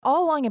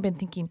All along I've been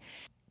thinking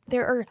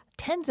there are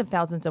tens of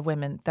thousands of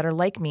women that are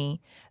like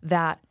me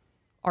that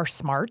are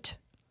smart,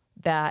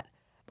 that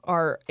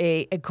are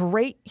a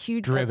great,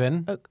 huge...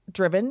 Driven.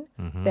 Driven,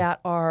 that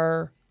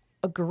are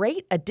a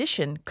great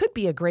addition, could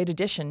be a great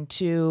addition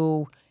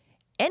to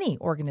any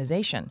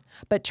organization.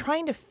 But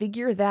trying to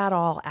figure that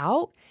all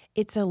out,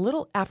 it's a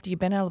little, after you've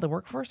been out of the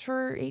workforce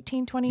for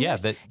 18, 20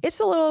 years, it's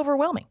a little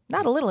overwhelming.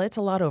 Not a little, it's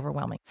a lot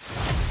overwhelming.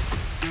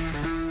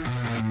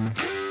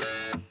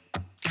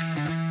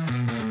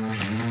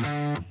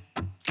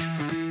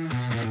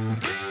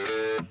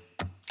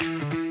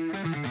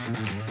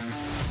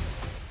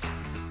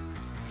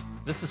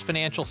 This is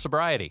Financial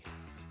Sobriety.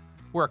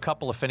 We're a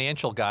couple of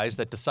financial guys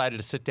that decided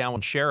to sit down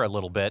and share a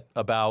little bit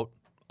about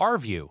our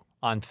view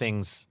on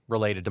things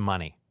related to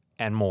money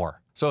and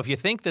more. So if you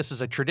think this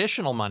is a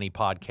traditional money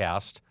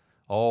podcast,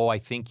 I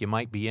think you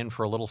might be in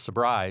for a little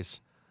surprise.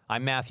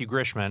 I'm Matthew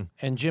Grishman.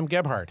 And Jim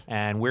Gebhardt.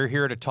 And we're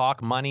here to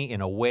talk money in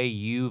a way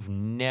you've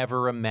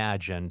never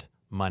imagined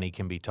money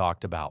can be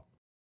talked about.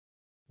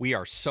 We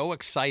are so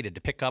excited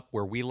to pick up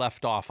where we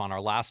left off on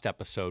our last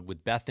episode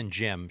with Beth and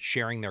Jim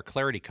sharing their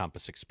Clarity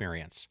Compass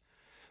experience.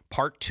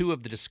 Part 2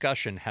 of the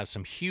discussion has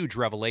some huge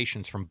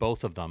revelations from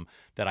both of them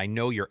that I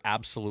know you're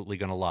absolutely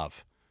going to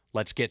love.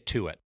 Let's get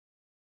to it.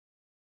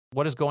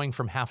 What does going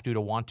from have to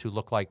want to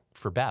look like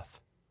for Beth?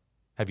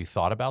 Have you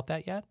thought about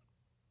that yet?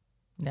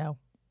 No.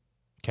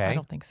 Okay. I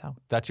don't think so.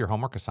 That's your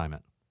homework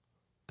assignment.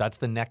 That's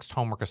the next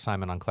homework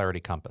assignment on Clarity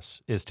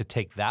Compass, is to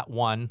take that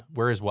one.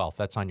 Where is wealth?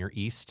 That's on your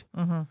east?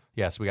 Mm-hmm.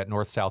 Yes, we got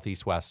north, south,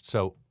 east, west.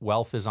 So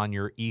wealth is on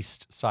your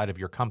east side of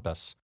your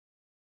compass.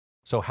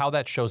 So how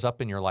that shows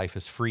up in your life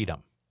is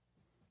freedom.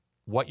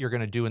 What you're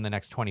going to do in the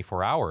next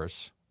 24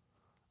 hours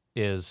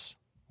is,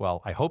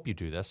 I hope you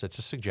do this. It's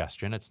a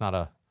suggestion. It's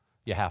not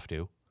you have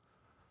to,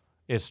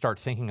 is start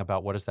thinking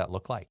about what does that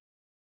look like?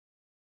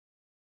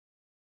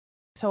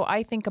 So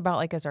I think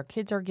about as our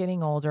kids are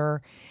getting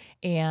older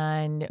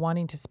and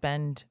wanting to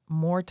spend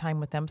more time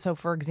with them. So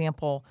for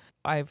example,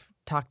 I've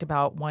talked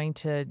about wanting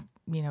to,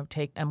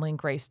 take Emily and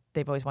Grace.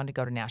 They've always wanted to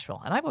go to Nashville,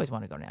 and I've always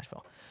wanted to go to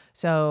Nashville.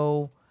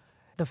 So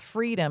the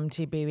freedom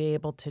to be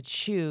able to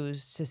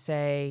choose to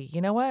say, you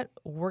know what,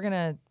 we're going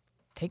to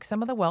take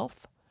some of the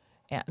wealth.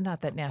 And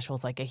not that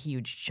Nashville's like a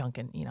huge chunk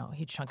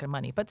of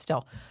money, but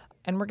still.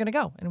 And we're going to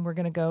go, and we're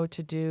going to go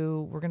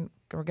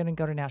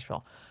to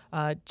Nashville.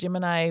 Jim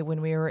and I, when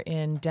we were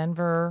in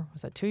Denver,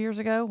 was that 2 years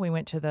ago? We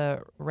went to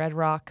the Red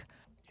Rock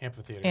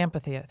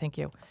Amphitheater. Thank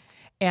you.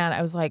 And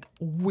I was like,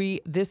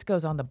 this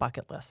goes on the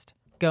bucket list.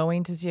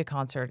 Going to see a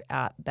concert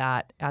at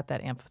that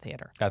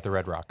amphitheater. At the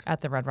Red Rock.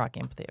 At the Red Rock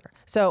Amphitheater.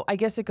 So I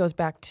guess it goes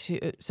back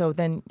to, so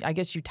then I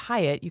guess you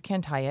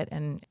can tie it,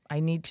 and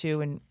I need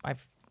to, and I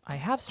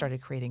have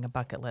started creating a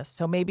bucket list.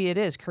 So maybe it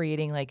is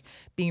creating,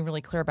 being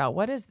really clear about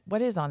what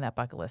is on that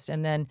bucket list.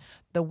 And then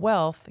the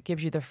wealth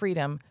gives you the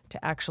freedom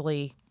to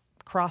actually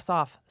cross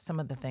off some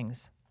of the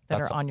things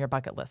that are on your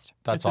bucket list.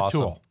 That's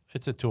awesome.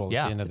 It's a tool at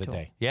the end of the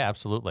day. Yeah,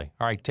 absolutely.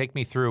 All right, take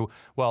me through.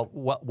 Well,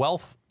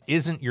 wealth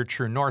isn't your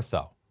true north,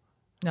 though.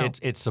 No.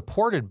 It's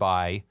supported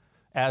by,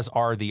 as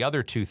are the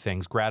other two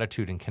things,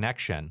 gratitude and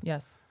connection.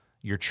 Yes.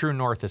 Your true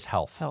north is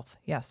health. Health,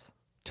 yes.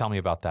 Tell me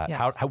about that.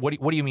 Yes. What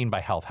do you mean by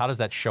health? How does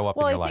that show up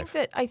in your life?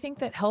 I think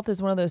that health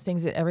is one of those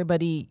things that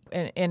everybody,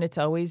 and it's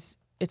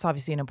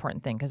obviously an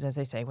important thing, because as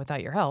I say,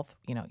 without your health,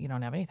 you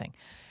don't have anything.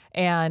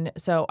 And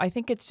so I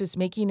think it's just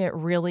making it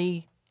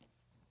really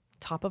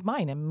top of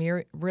mind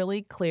and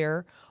really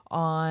clear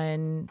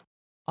on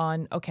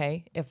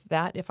okay,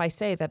 if I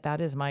say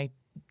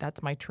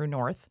that's my true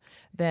north,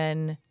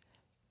 then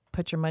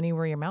put your money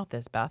where your mouth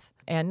is, Beth.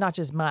 And not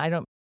just I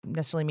don't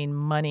necessarily mean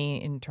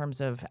money in terms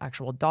of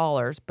actual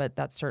dollars, but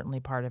that's certainly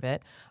part of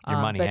it. Your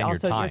money but and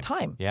also your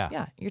time.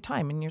 Yeah, your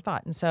time and your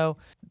thought. And so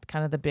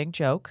kind of the big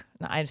joke,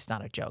 it's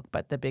not a joke,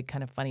 but the big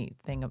kind of funny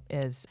thing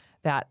is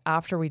that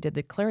after we did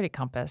the Clarity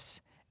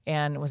Compass,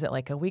 and was it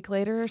a week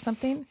later or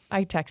something,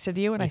 I texted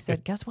you and I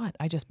said, guess what?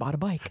 I just bought a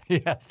bike.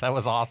 Yes, that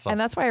was awesome. And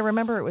that's why I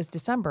remember it was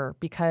December,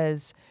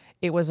 because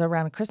it was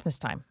around Christmas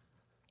time.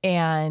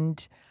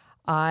 And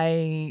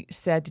I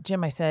said to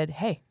Jim,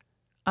 hey,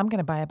 I'm going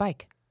to buy a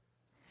bike.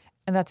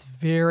 And that's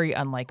very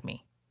unlike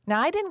me. Now,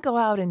 I didn't go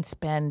out and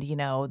spend, the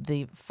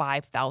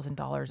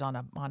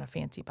 $5,000 on a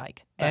fancy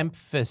bike.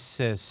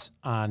 Emphasis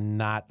on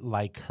not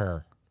like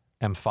her.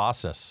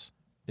 Emphasis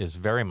is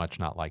very much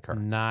not like her.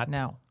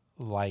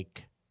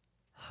 Like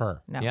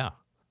her. No. Yeah.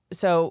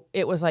 So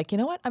it was you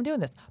know what? I'm doing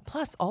this.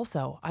 Plus,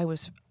 also, I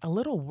was a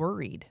little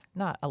worried.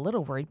 Not a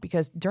little worried,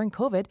 because during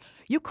COVID,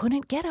 you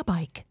couldn't get a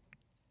bike,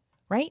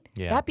 right?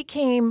 Yeah. That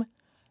became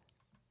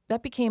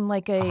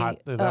like a hot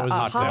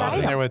item.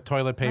 In there with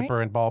toilet paper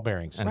right? and ball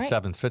bearings. And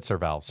 7 Spitzer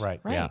valves. Right.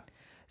 Yeah.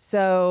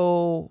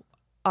 So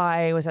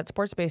I was at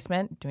Sports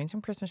Basement doing some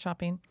Christmas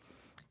shopping,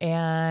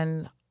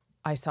 and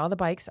I saw the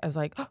bikes. I was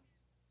like, oh.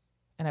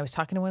 And I was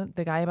talking to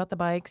the guy about the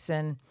bikes,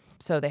 and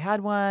so they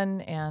had one,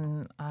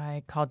 and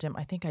I called Jim.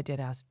 I think I did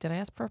ask. Did I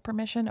ask for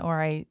permission,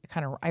 or I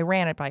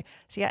ran it by?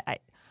 See, I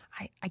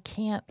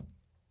can't.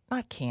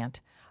 Not can't.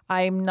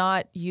 I'm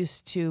not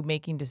used to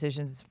making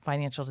decisions,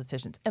 financial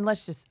decisions. And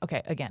let's just,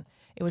 okay, again,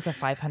 it was a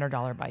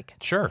 $500 bike.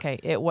 Sure. Okay,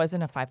 it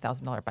wasn't a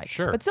 $5,000 bike.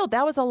 Sure. But still,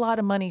 that was a lot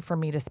of money for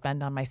me to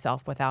spend on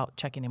myself without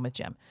checking in with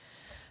Jim.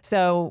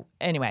 So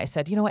anyway, I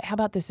said, you know what? How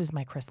about this is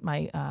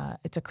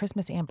it's a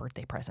Christmas and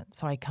birthday present.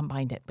 So I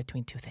combined it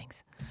between two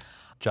things.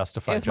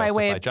 Justify. It was my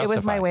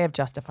way of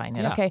justifying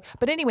it. Yeah. Okay,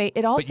 but anyway,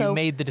 it also. But you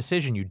made the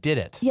decision. You did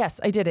it. Yes,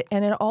 I did it,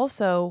 and it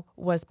also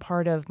was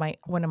part of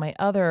one of my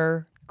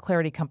other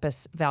Clarity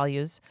Compass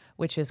values,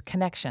 which is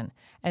connection.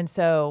 And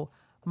so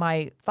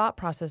my thought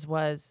process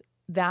was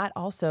that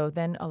also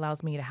then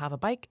allows me to have a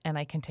bike, and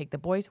I can take the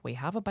boys. We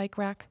have a bike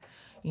rack,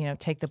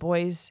 take the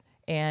boys.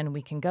 And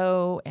we can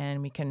go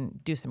and we can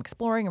do some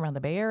exploring around the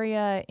Bay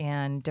Area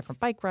and different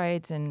bike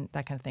rides and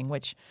that kind of thing,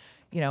 which,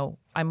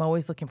 I'm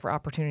always looking for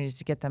opportunities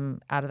to get them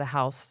out of the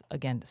house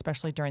again,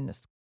 especially during the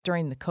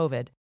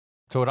COVID.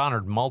 So it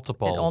honored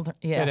multiple.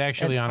 It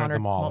actually honored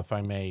them all, if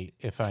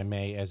I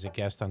may, as a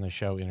guest on the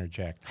show,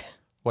 interject.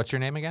 What's your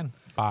name again?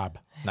 Bob.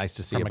 Nice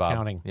to see From you, Bob.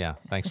 accounting. Yeah,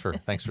 thanks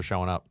for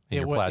showing up in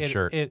your plaid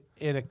shirt.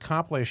 It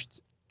accomplished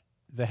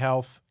the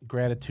health,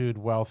 gratitude,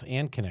 wealth,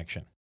 and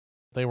connection.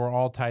 They were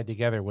all tied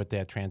together with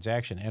that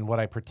transaction. And what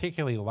I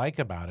particularly like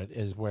about it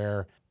is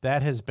where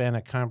that has been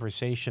a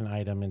conversation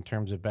item in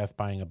terms of Beth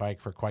buying a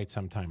bike for quite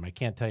some time. I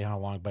can't tell you how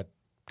long, but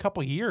a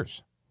couple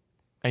years.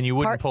 And you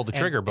wouldn't pull the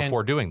trigger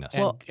before doing this.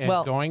 And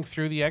going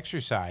through the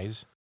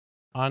exercise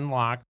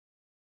unlocked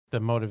the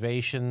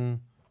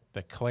motivation,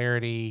 the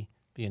clarity,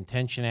 the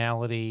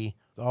intentionality,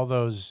 all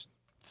those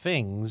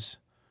things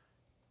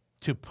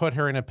to put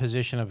her in a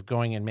position of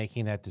going and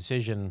making that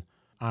decision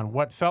on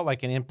what felt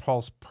like an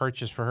impulse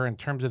purchase for her in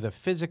terms of the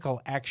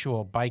physical,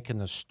 actual bike in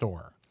the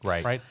store.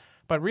 Right.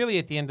 But really,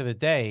 at the end of the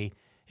day,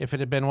 if it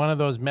had been one of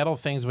those metal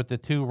things with the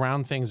two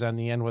round things on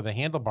the end with a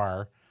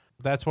handlebar,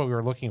 that's what we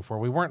were looking for.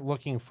 We weren't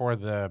looking for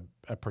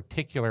a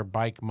particular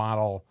bike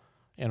model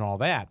and all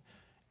that.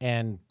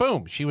 And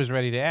boom, she was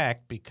ready to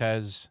act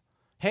because,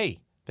 hey,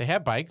 they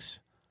have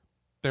bikes.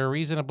 They're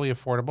reasonably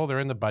affordable. They're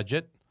in the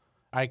budget.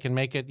 I can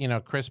make it,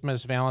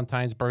 Christmas,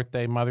 Valentine's,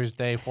 birthday, Mother's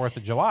Day, 4th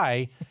of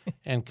July,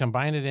 and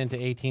combine it into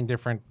 18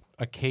 different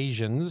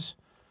occasions.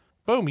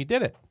 Boom, you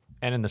did it.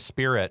 And in the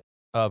spirit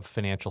of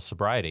financial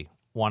sobriety,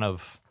 one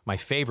of my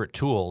favorite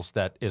tools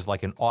that is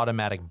like an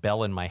automatic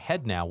bell in my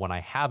head now when I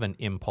have an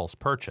impulse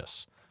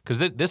purchase, because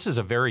this is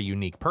a very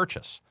unique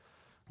purchase.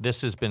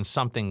 This has been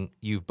something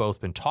you've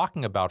both been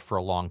talking about for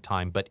a long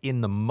time, but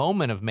in the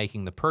moment of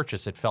making the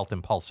purchase, it felt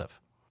impulsive,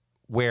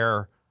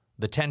 where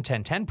the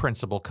 10-10-10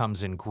 principle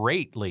comes in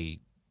greatly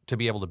to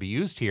be able to be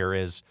used here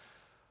is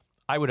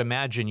I would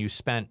imagine you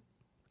spent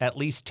at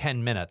least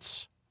 10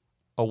 minutes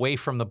away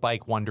from the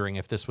bike wondering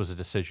if this was a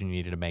decision you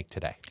needed to make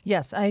today.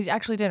 Yes, I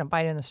actually didn't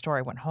buy it in the store.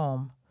 I went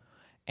home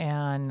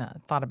and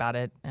thought about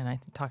it, and I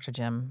talked to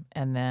Jim,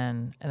 and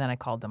then I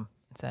called them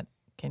and said,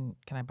 "Can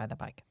I buy the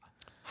bike?"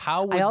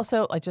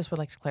 I just would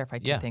like to clarify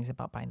two things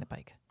about buying the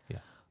bike. Yeah.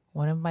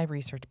 One of my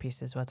research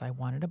pieces was I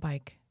wanted a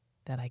bike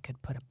that I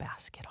could put a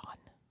basket on.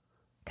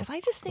 Because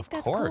I just think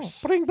that's cool.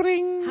 Bring,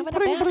 bring, having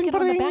bring, a basket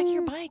bring, on the back bring. of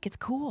your bike, it's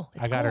cool.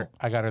 I got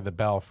her the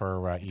bell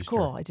for Easter. It's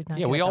cool. I did not.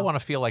 Yeah, get we it, all though. want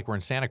to feel like we're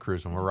in Santa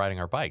Cruz when we're riding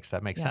our bikes.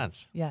 That makes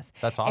sense. Yes.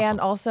 That's awesome. And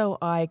also,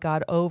 I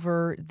got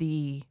over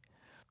the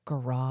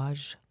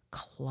garage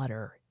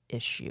clutter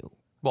issue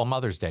Well,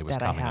 Mother's Day was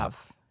that coming I have.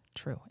 up.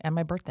 True. And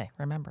my birthday.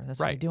 Remember, that's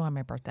what we Right. do on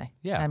my birthday.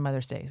 Yeah. And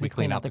Mother's Day. We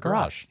clean out the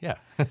garage. Yeah.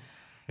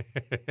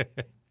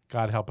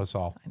 God help us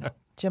all. I know.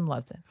 Jim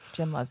loves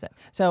it.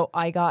 So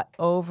I got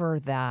over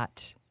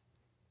that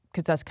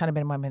because that's kind of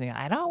been one thing.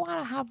 I don't want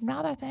to have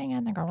another thing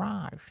in the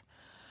garage.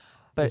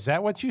 But, Is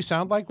that what you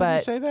sound like when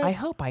you say that? I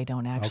hope I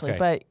don't actually. Okay.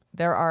 But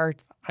there are,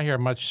 I hear a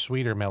much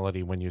sweeter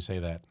melody when you say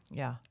that.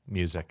 yeah.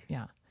 Music.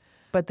 Yeah.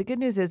 But the good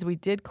news is we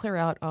did clear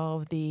out all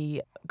of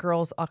the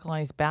girls'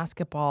 Aquilanes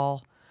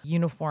basketball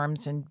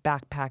uniforms and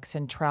backpacks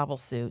and travel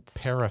suits.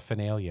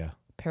 Paraphernalia.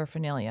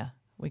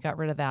 We got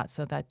rid of that.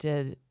 So that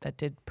did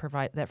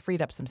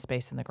freed up some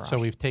space in the garage. So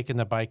we've taken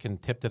the bike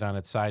and tipped it on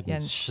its side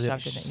and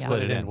shoved it in, yeah.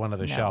 slid it in. in one of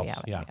the No, shelves.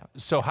 yeah.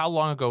 So how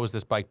long ago was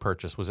this bike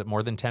purchase? Was it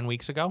more than 10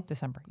 weeks ago?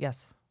 December.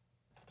 Yes.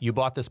 You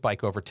bought this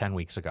bike over 10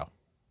 weeks ago.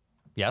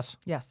 Yes?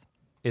 Yes.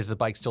 Is the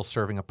bike still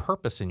serving a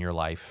purpose in your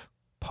life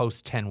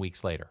post 10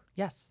 weeks later?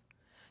 Yes.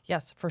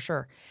 Yes, for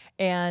sure.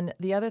 And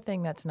the other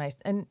thing that's nice,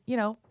 and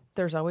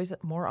there's always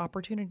more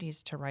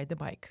opportunities to ride the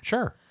bike.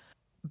 Sure.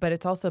 But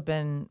it's also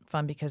been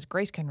fun because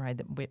Grace can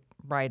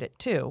ride it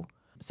too.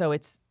 So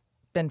it's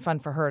been fun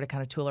for her to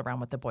kind of tool around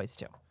with the boys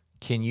too.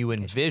 Can you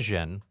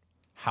envision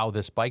how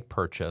this bike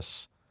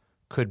purchase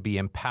could be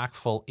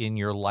impactful in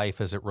your life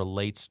as it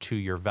relates to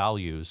your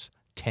values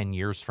 10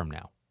 years from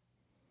now?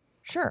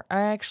 Sure.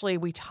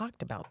 We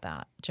talked about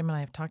that. Jim and I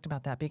have talked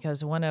about that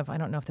because I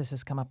don't know if this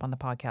has come up on the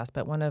podcast,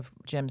 but one of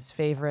Jim's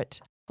favorite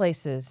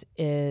places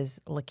is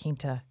La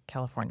Quinta,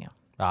 California.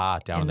 Ah,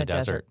 down in the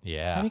desert. Have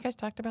Yeah. you guys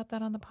talked about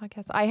that on the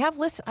podcast? I have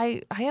listened.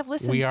 I have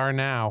listened. We are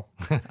now.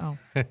 Oh.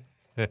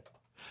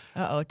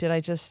 Uh-oh. Did I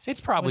just...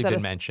 It's probably was that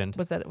been mentioned.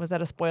 Was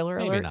that a spoiler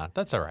Maybe alert? not.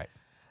 That's all right.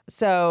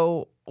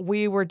 So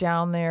we were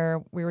down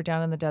there. We were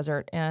down in the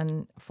desert,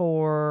 and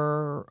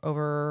for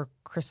over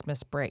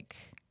Christmas break,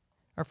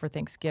 or for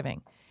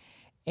Thanksgiving,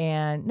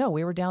 and no,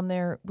 we were down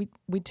there.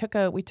 We took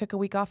a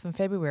week off in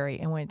February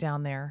and went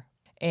down there,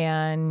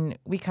 and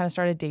we kind of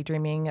started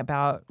daydreaming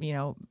about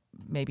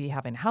maybe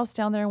having a house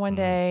down there one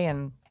day.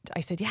 And I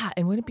said, yeah,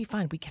 and wouldn't it be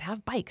fun? We could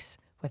have bikes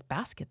with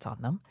baskets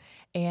on them,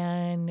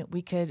 and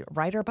we could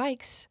ride our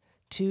bikes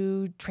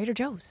to Trader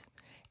Joe's,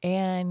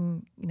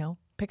 and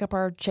pick up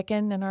our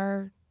chicken and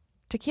our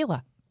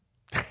tequila.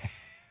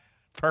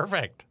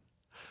 Perfect.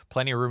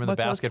 Plenty of room in the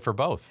basket for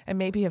both. And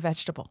maybe a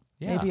vegetable.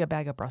 Yeah. Maybe a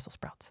bag of Brussels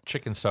sprouts.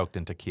 Chicken soaked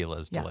in tequila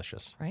is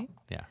delicious. Right?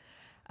 Yeah.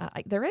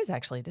 There is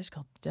actually a dish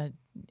called,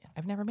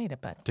 I've never made it,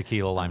 but.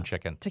 Tequila lime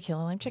chicken.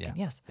 Tequila lime chicken,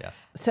 Yeah. yes.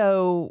 Yes.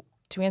 So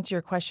to answer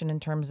your question in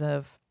terms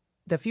of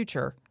the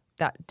future,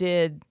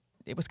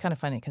 it was kind of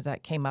funny because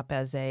that came up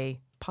as a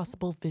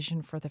possible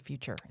vision for the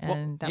future,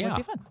 and that would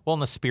be fun. Well, in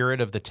the spirit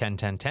of the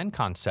 10-10-10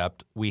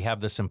 concept, we have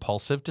this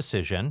impulsive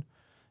decision.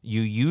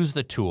 You use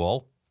the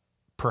tool,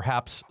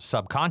 perhaps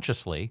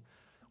subconsciously,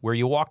 where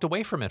you walked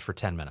away from it for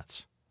 10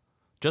 minutes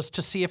just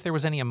to see if there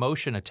was any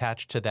emotion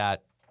attached to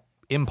that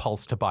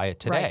impulse to buy it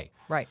today.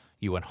 Right.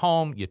 You went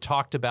home, you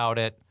talked about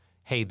it.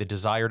 Hey, the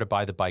desire to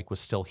buy the bike was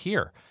still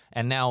here.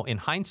 And now in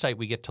hindsight,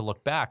 we get to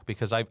look back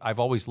because I've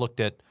always looked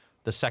at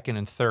the second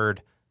and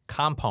third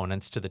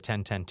components to the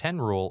 10-10-10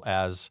 rule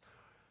as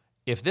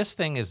if this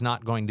thing is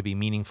not going to be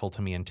meaningful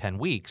to me in 10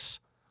 weeks,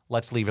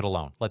 let's leave it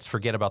alone. Let's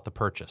forget about the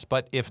purchase.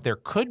 But if there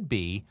could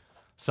be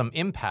some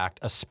impact,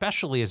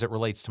 especially as it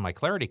relates to my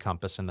Clarity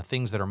Compass and the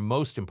things that are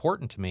most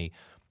important to me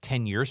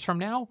 10 years from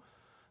now,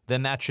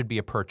 then that should be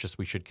a purchase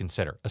we should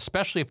consider,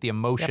 especially if the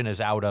emotion is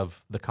out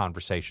of the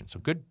conversation. So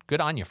good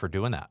on you for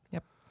doing that.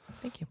 Yep.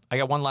 Thank you. I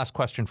got one last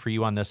question for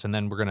you on this, and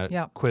then we're going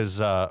to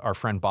quiz our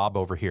friend Bob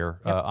over here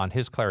on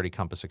his Clarity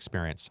Compass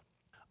experience.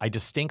 I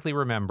distinctly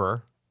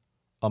remember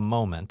a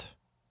moment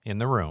in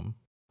the room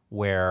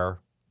where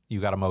you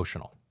got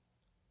emotional.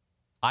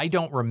 I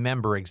don't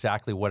remember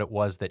exactly what it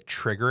was that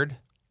triggered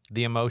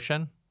the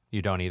emotion.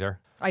 You don't either?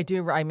 I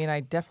do. I mean,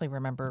 I definitely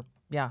remember.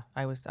 Yeah,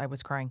 I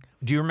was crying.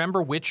 Do you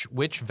remember which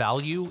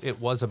value it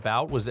was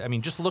about?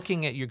 Just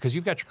looking at you, because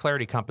you've got your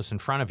Clarity Compass in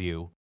front of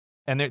you,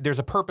 and there's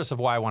a purpose of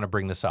why I want to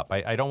bring this up.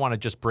 I don't want to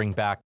just bring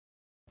back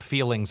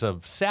feelings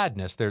of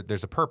sadness.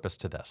 There's a purpose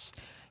to this.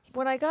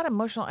 When I got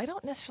emotional, I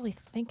don't necessarily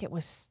think it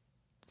was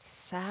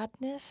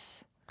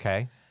sadness.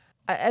 Okay.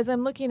 As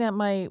I'm looking at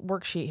my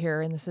worksheet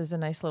here, and this is a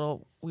nice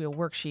little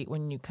worksheet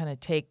when you kind of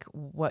take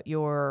what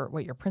your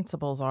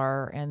principles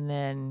are and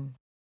then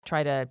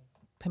try to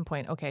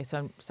pinpoint, okay,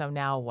 so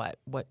now what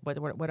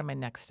are my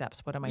next steps?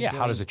 What am I doing?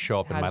 How does it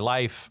show up in my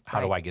life? How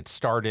do I get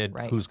started?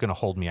 Right. Who's going to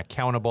hold me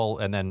accountable?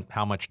 And then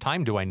how much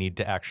time do I need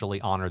to actually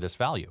honor this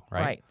value,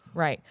 right?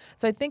 Right.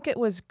 So I think it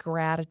was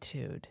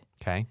gratitude.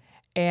 Okay.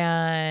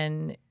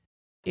 And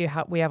we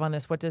have on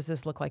this, what does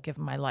this look like in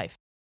my life?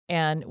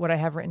 And what I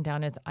have written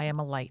down is, I am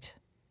a light.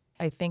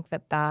 I think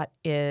that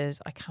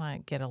is, I kind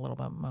of get a little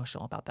bit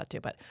emotional about that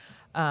too, but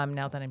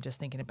now that I'm just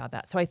thinking about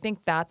that. So I think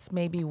that's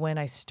maybe when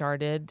I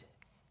started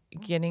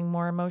getting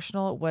more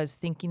emotional, was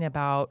thinking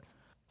about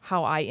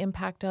how I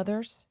impact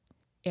others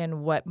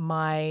and what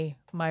my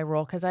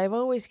role, because I've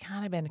always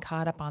kind of been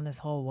caught up on this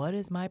whole, what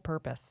is my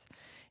purpose?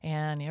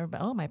 And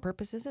everybody, my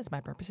purpose is this, my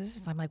purpose is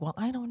this. I'm like, well,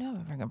 I don't know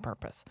if I can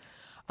purpose.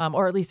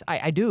 Or at least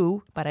I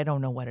do, but I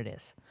don't know what it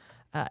is.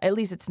 At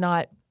least it's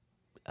not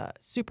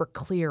super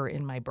clear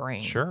in my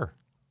brain. Sure.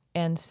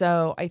 And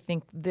so I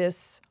think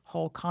this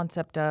whole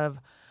concept of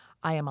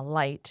I am a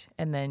light,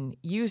 and then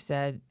you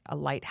said a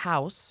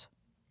lighthouse.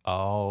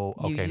 Oh,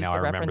 okay. Now I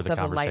remember the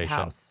conversation.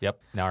 Lighthouse.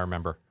 Yep. Now I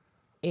remember.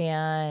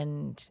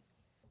 And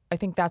I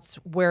think that's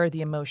where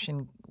the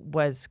emotion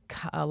was,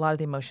 a lot of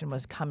the emotion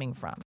was coming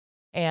from.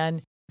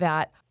 And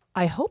that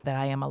I hope that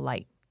I am a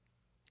light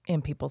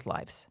in people's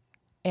lives.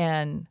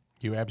 And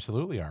you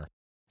absolutely are.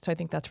 So I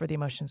think that's where the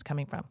emotion is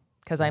coming from.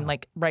 Because I'm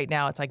like, right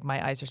now, it's like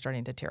my eyes are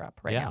starting to tear up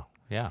now.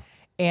 Yeah.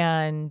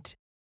 And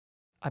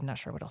I'm not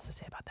sure what else to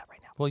say about that right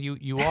now. Well,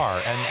 you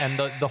are. And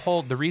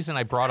the reason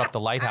I brought up the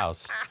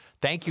lighthouse,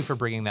 thank you for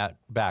bringing that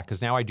back,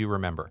 because now I do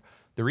remember.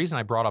 The reason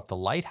I brought up the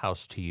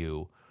lighthouse to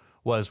you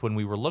was when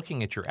we were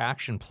looking at your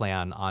action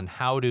plan on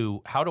how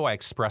do I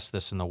express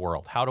this in the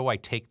world? How do I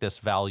take this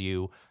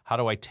value? How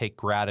do I take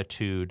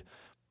gratitude?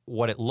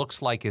 What it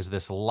looks like is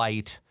this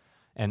light,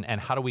 and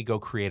how do we go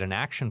create an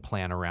action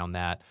plan around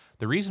that?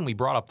 The reason we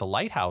brought up the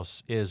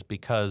lighthouse is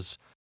because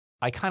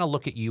I kind of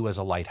look at you as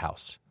a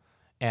lighthouse.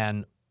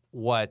 And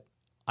what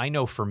I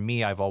know for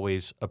me, I've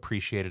always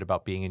appreciated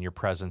about being in your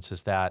presence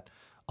is that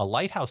a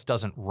lighthouse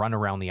doesn't run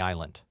around the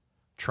island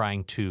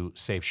trying to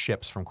save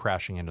ships from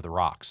crashing into the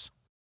rocks.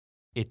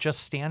 It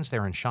just stands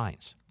there and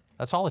shines.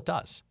 That's all it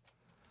does.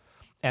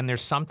 And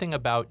there's something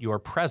about your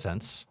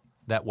presence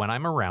that when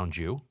I'm around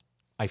you,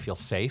 I feel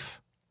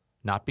safe,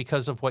 not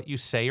because of what you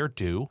say or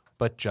do,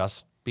 but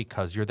just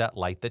because you're that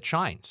light that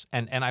shines.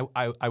 And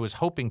I was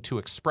hoping to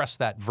express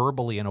that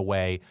verbally in a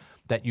way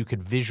that you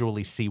could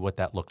visually see what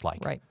that looked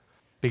like. Right.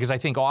 Because I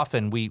think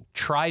often we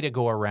try to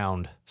go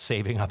around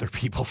saving other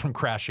people from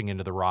crashing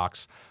into the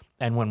rocks.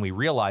 And when we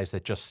realize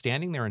that just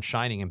standing there and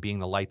shining and being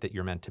the light that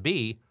you're meant to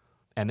be,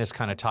 and this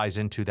kind of ties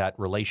into that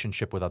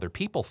relationship with other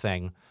people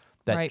thing,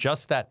 that Right.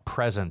 just that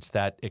presence,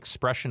 that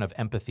expression of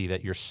empathy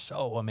that you're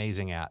so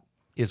amazing at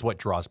is what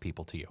draws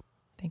people to you.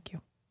 Thank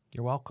you.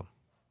 You're welcome.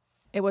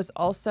 It was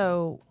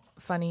also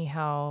funny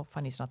how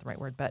funny's not the right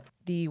word, but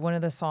one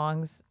of the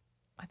songs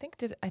I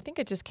think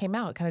it just came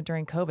out kind of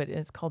during COVID.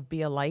 It's called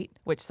 "Be a Light,"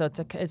 which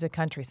it's a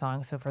country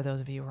song. So for those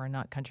of you who are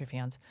not country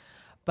fans,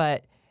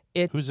 but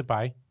Who's it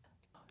by?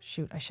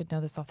 shoot, I should know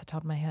this off the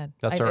top of my head.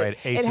 That's all right.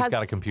 Ace has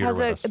got a computer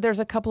with us. There's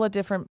a couple of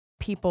different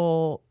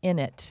people in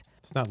it.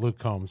 It's not Luke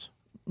Combs.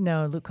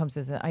 No, Luke Combs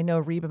isn't. I know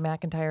Reba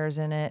McEntire's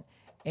in it,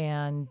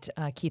 and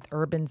Keith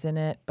Urban's in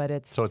it, but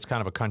it's So it's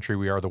kind of a Country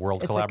We Are the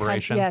World it's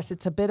collaboration? yes,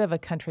 it's a bit of a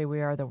Country We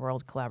Are the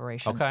World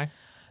collaboration. Okay.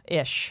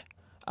 Ish.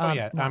 Oh,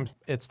 yeah. no.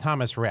 It's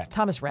Thomas Rhett.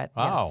 Thomas Rhett.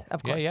 Oh, yes,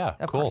 of yeah, course. yeah,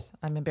 Of cool. course.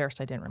 I'm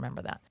embarrassed I didn't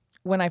remember that.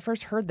 When I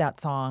first heard that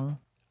song,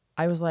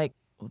 I was like,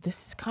 well,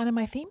 this is kind of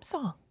my theme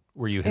song.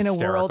 Were you In a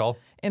hysterical?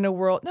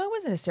 world, no, it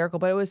wasn't hysterical,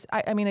 but it was,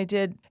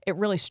 it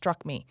really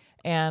struck me.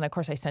 And of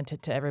course, I sent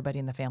it to everybody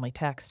in the family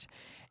text.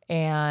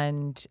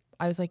 And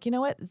I was like, you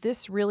know what?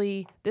 This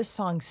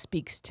song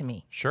speaks to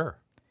me. Sure.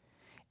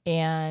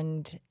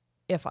 And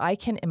if I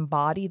can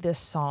embody this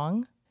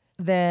song,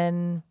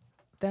 then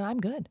I'm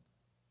good.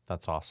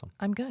 That's awesome.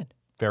 I'm good.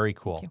 Very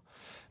cool.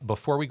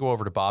 Before we go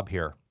over to Bob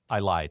here, I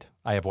lied.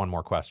 I have one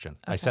more question.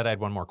 I said I had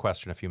one more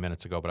question a few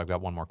minutes ago, but I've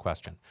got one more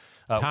question.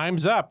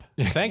 Time's up.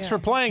 Thanks for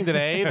playing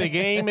today. The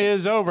game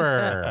is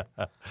over.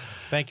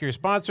 Thank your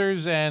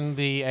sponsors, and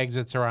the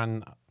exits are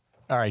on.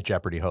 All right,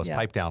 Jeopardy host, Yeah.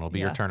 pipe down. It'll be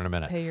your Yeah. turn in a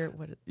minute. Pay your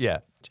what Yeah.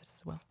 just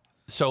as well.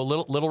 So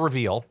little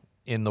reveal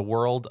in the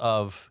world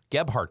of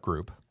Gebhardt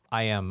Group.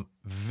 I am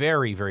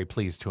very, very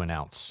pleased to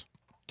announce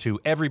to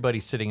everybody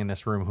sitting in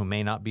this room who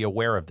may not be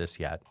aware of this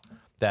yet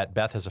that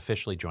Beth has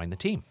officially joined the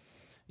team.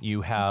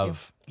 You are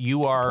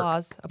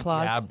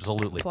Applause.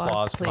 absolutely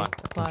Applause, Come on. please.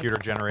 Applause. Computer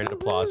generated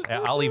applause.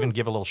 I'll even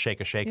give a little shake.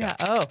 Yeah.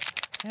 Oh.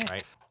 Okay.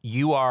 Right.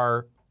 You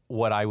are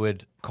what I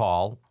would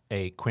call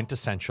a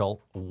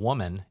quintessential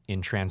woman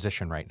in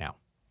transition right now.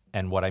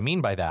 And what I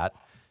mean by that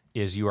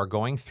is you are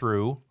going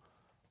through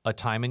a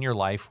time in your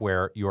life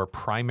where your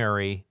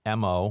primary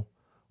MO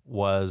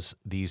was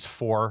these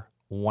 4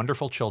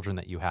 wonderful children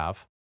that you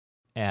have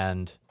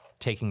and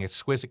taking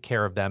exquisite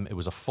care of them. It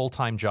was a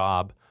full-time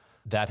job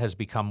that has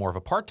become more of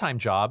a part-time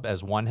job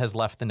as one has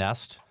left the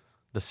nest.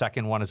 The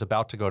second one is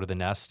about to go to the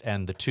nest,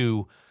 and the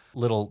 2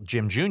 little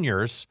Jim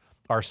Juniors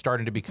are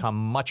starting to become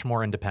much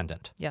more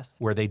independent. Yes.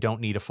 Where they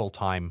don't need a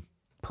full-time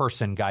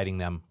person guiding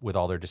them with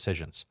all their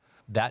decisions.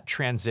 That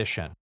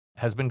transition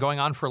has been going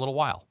on for a little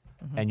while,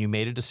 and you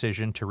made a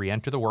decision to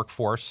re-enter the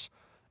workforce,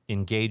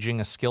 engaging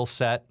a skill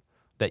set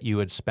that you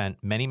had spent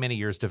many, many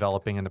years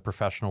developing in the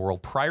professional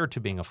world prior to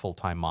being a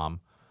full-time mom.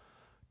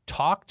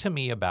 Talk to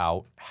me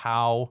about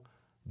how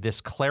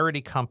this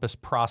Clarity Compass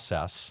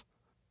process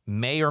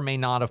may or may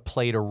not have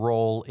played a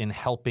role in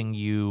helping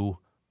you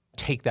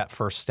take that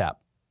first step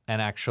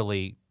and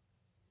actually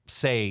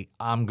say,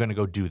 I'm going to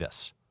go do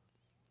this.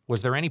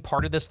 Was there any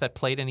part of this that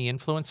played any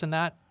influence in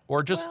that?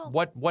 Or just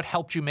what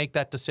helped you make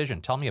that decision?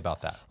 Tell me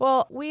about that.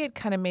 Well, we had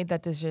kind of made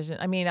that decision.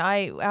 I mean,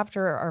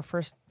 after our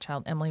first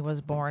child, Emily,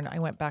 was born, I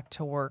went back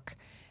to work,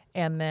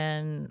 and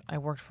then I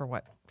worked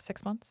for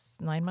 6 months,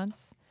 9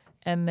 months,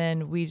 and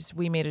then we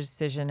made a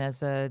decision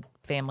as a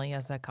family,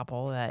 as a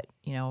couple, that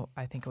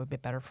I think it would be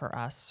better for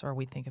us, or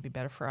we think it'd be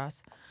better for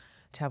us,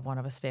 to have one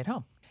of us stay at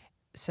home.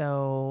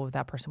 So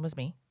that person was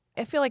me.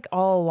 I feel like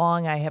all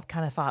along I have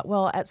kind of thought,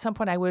 well, at some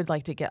point I would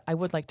like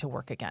to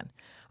work again.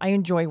 I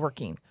enjoy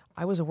working.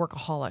 I was a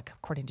workaholic,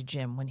 according to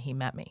Jim, when he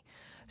met me.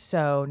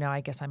 So now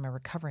I guess I'm a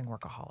recovering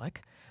workaholic.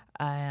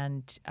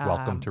 And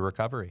Welcome to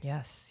recovery.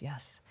 Yes,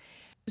 yes.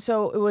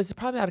 So it was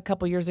probably about a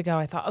couple years ago.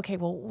 I thought, okay,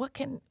 well, what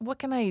can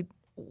I?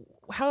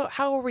 How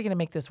are we going to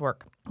make this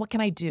work? What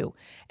can I do?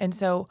 And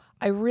so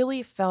I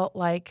really felt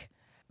like,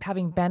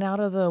 having been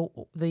out of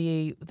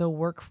the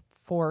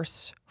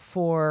workforce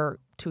for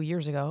 2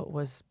 years ago, it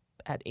was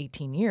at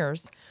 18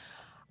 years.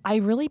 I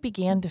really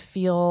began to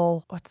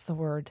feel, what's the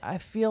word? I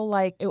feel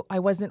like I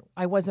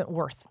wasn't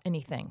worth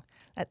anything.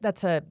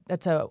 That's a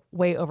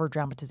way over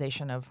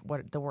dramatization of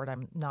what the word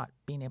I'm not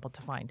being able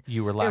to find.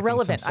 You were lacking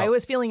irrelevant. some I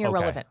was feeling Okay,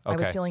 irrelevant. I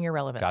was okay. feeling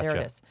irrelevant. There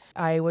Gotcha. it is.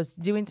 I was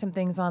doing some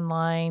things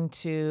online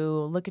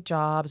to look at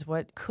jobs.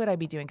 What could I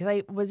be doing?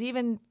 Because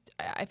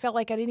I felt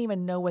like I didn't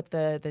even know what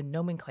the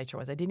nomenclature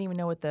was. I didn't even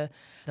know what the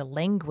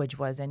language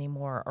was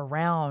anymore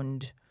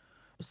around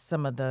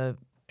some of the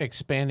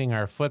Expanding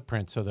our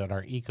footprint so that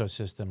our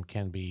ecosystem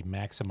can be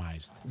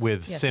maximized.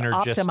 With Yes,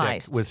 synergistic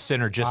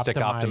optimized.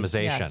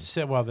 optimization. Yes.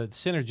 Well, the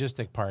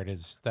synergistic part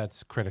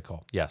that's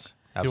critical Yes,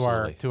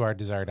 absolutely. to our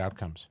desired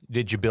outcomes.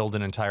 Did you build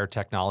an entire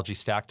technology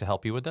stack to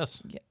help you with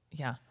this?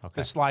 yeah.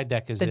 The slide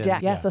deck is The in,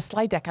 deck. Yes, yeah. the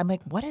slide deck. I'm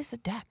like, what is a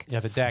deck?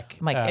 Yeah, the deck.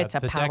 I'm like, it's a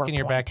the deck in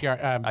your PowerPoint. backyard.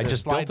 I the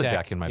just slide built a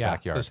deck in my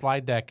backyard. The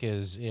slide deck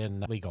is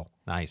in legal.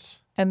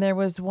 Nice. And there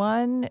was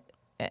one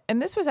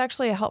And this was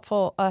actually a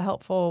helpful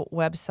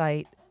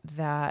website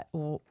that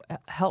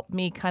helped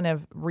me kind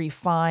of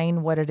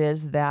refine what it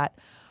is that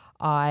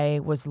I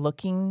was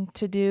looking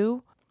to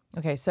do.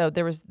 Okay, so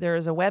there is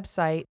a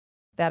website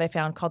that I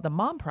found called the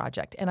Mom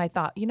Project, and I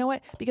thought, you know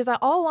what? Because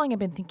all along I've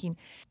been thinking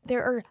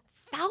there are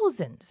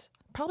thousands,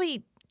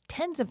 probably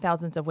tens of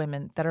thousands of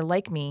women that are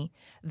like me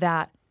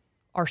that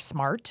are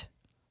smart,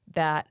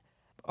 that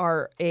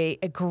are a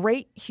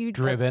great, huge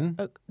Driven.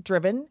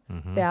 Driven,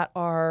 that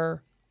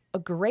are a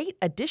great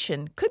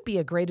addition, could be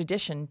a great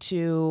addition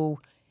to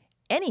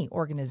any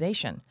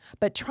organization.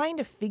 But trying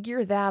to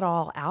figure that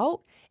all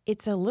out,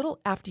 it's a little,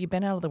 after you've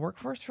been out of the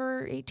workforce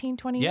for 18,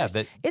 20 years,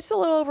 it's a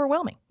little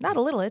overwhelming. Not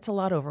a little, it's a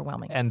lot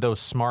overwhelming. And those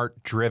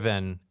smart,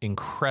 driven,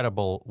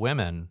 incredible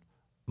women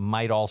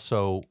might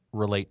also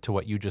relate to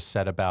what you just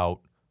said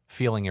about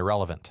feeling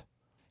irrelevant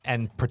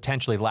and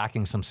potentially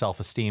lacking some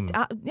self-esteem.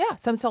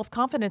 Some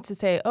self-confidence to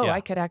say,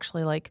 I could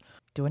actually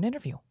do an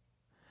interview.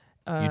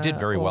 You did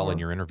very well in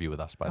your interview with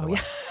us, by the way.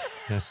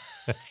 Yeah.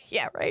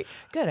 Yeah, right.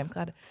 Good. I'm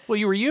glad. Well,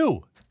 you were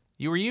you.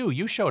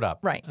 You showed up.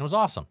 Right. It was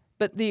awesome.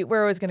 But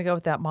where I was going to go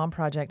with that Mom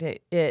Project,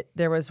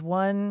 there was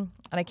one,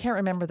 and I can't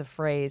remember the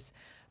phrase,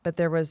 but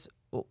there was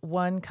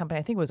one company,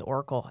 I think it was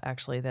Oracle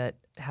actually, that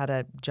had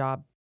a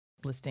job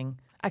listing.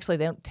 Actually,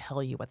 they don't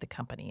tell you what the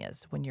company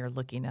is when you're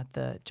looking at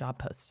the job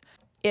posts.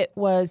 It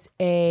was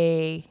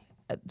there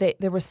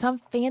was some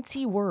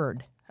fancy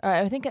word.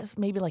 I think it's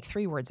maybe like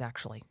 3 words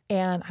actually.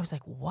 And I was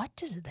like, what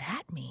does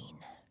that mean?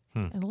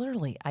 And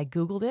literally I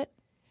Googled it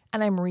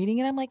and I'm reading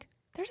it. I'm like,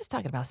 they're just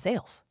talking about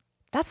sales.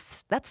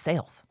 That's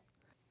sales.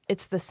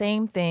 It's the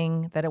same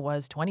thing that it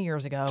was 20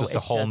 years ago. Just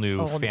it's a whole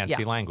new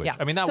fancy language. Yeah.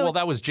 I mean,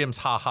 that was Jim's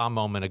ha-ha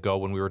moment ago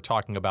when we were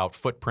talking about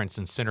footprints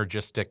and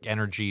synergistic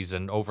energies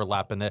and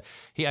overlap. And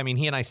he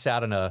and I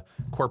sat in a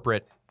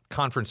corporate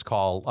conference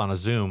call on a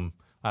Zoom,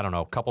 I don't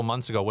know, a couple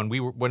months ago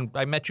when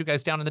I met you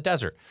guys down in the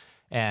desert.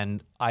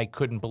 And I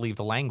couldn't believe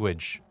the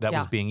language that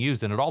was being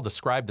used. And it all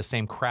described the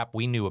same crap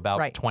we knew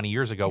about 20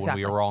 years ago when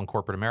we were all in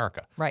corporate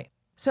America. Right.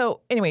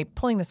 So anyway,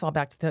 pulling this all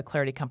back to the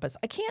Clarity Compass,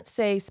 I can't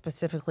say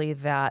specifically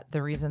that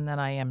the reason that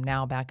I am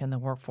now back in the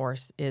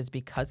workforce is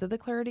because of the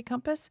Clarity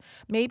Compass.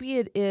 Maybe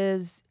it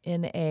is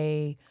in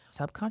a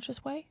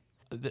subconscious way.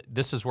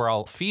 This is where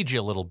I'll feed you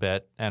a little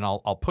bit and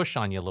I'll push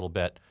on you a little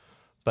bit.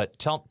 But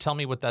tell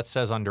me what that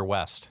says under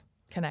West.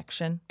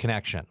 Connection.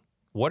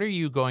 What are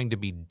you going to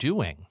be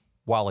doing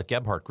while at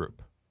Gebhardt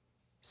Group?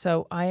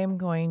 So I am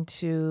going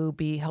to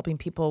be helping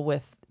people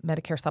with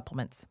Medicare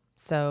supplements.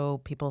 So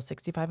people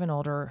 65 and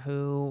older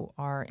who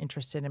are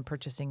interested in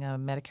purchasing a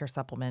Medicare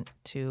supplement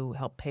to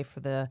help pay for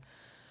the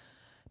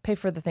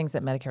things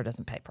that Medicare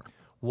doesn't pay for.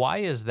 Why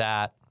is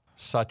that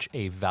such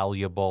a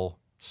valuable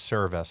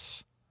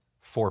service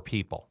for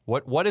people?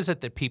 What is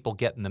it that people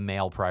get in the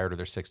mail prior to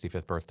their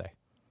 65th birthday?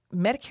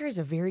 Medicare is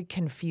a very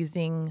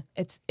confusing.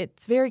 It's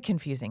very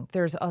confusing.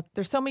 There's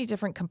so many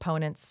different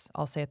components.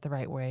 I'll say it the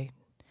right way.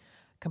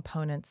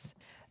 Components.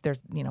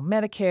 There's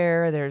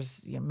Medicare.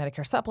 There's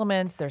Medicare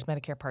supplements. There's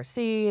Medicare Part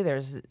C.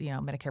 There's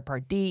Medicare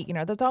Part D.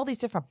 There's all these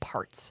different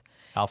parts.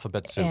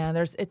 Alphabet soup. And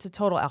it's a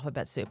total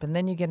alphabet soup. And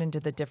then you get into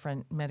the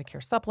different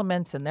Medicare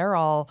supplements, and they're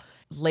all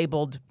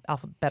labeled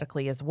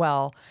alphabetically as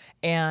well.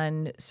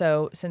 And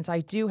so, since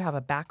I do have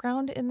a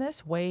background in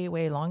this way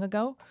long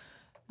ago.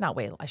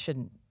 I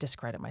shouldn't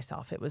discredit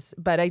myself.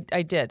 But I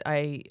did.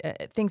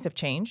 Things have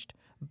changed,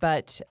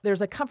 but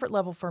there's a comfort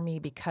level for me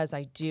because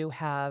I do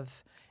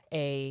have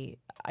a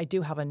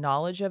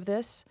knowledge of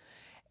this.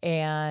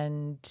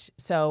 And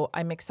so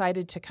I'm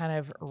excited to kind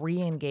of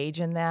re-engage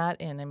in that,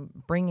 and I'm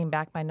bringing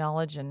back my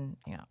knowledge, and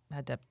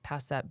had to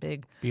pass that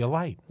big Be a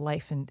light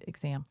life and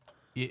exam.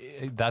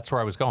 That's where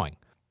I was going.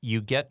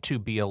 You get to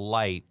be a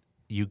light.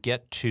 You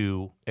get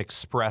to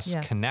express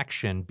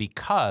connection,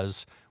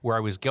 because where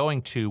I was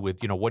going to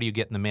with, what do you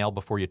get in the mail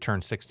before you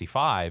turn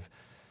 65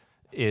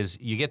 is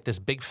you get this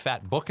big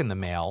fat book in the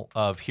mail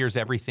of here's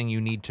everything you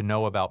need to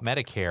know about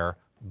Medicare.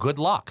 Good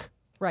luck.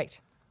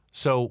 Right.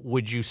 So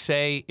would you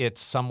say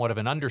it's somewhat of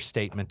an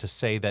understatement to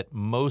say that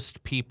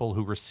most people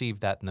who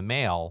receive that in the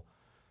mail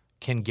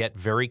can get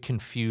very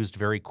confused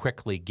very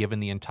quickly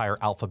given the entire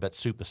alphabet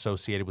soup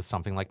associated with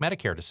something like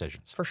Medicare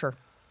decisions? For sure.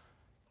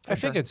 I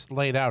think it's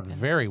laid out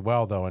very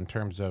well, though, in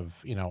terms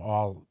of,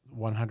 all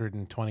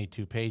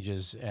 122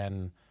 pages,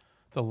 and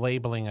the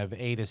labeling of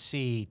A to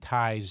C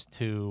ties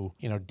to,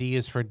 D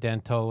is for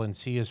dental and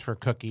C is for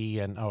cookie.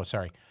 And,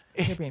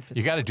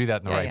 you got to do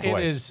that in the right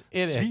voice. C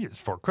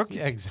is for cookie.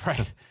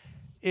 Right.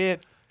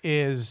 It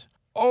is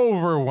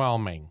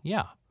overwhelming.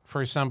 Yeah.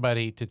 For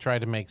somebody to try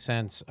to make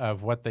sense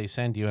of what they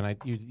send you. And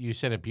you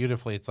said it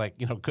beautifully. It's like,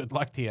 good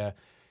luck to you.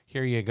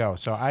 Here you go.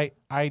 So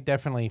I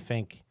definitely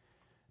think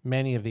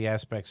many of the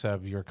aspects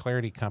of your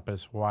Clarity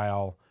Compass,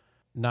 while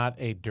not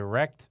a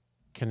direct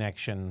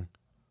connection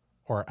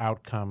or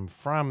outcome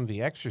from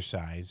the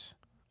exercise,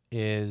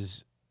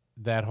 is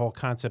that whole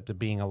concept of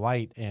being a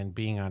light and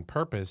being on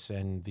purpose,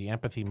 and the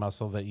empathy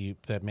muscle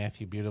that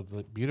Matthew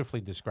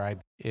beautifully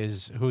described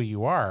is who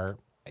you are.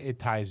 it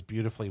ties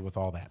beautifully with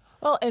all that.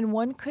 Well, and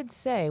one could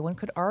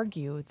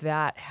argue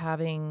that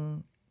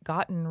having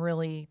gotten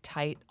really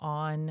tight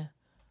on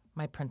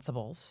my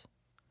principles,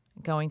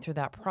 going through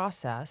that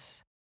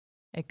process,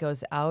 it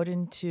goes out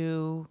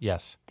into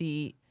Yes.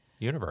 the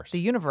Universe.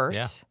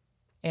 universe,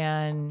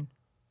 and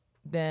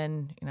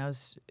then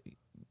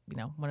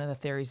one of the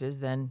theories is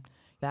then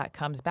that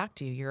comes back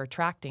to you. You're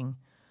attracting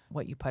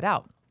what you put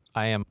out.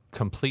 I am a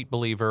complete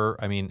believer.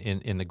 I mean,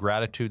 in the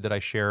gratitude that I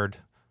shared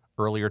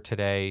earlier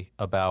today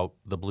about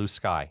the blue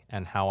sky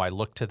and how I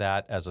look to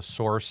that as a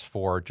source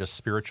for just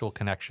spiritual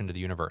connection to the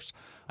universe.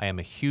 I am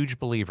a huge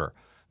believer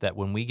that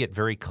when we get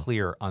very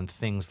clear on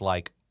things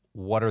like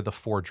what are the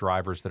 4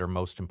 drivers that are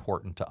most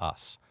important to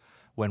us,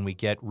 when we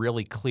get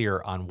really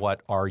clear on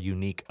what our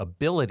unique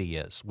ability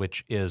is,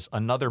 which is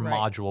another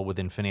module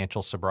within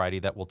financial sobriety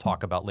that we'll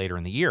talk about later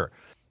in the year,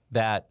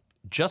 that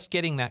just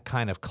getting that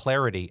kind of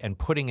clarity and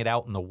putting it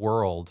out in the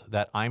world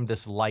that I'm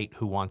this light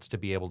who wants to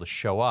be able to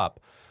show up,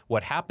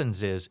 what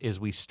happens is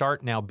we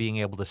start now being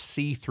able to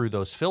see through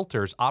those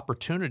filters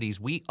opportunities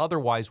we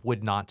otherwise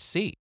would not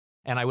see.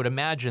 And I would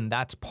imagine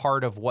that's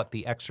part of what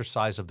the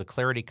exercise of the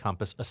Clarity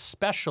Compass,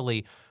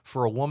 especially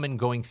for a woman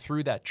going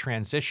through that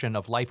transition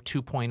of life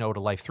 2.0 to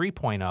life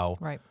 3.0.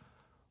 Right.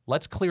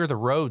 Let's clear the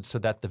road so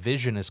that the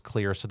vision is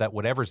clear, so that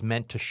whatever's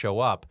meant to show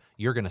up,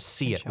 you're going to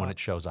see it when it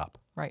shows up.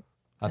 Right.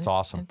 That's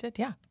awesome. It did,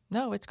 yeah.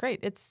 No, it's great.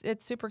 It's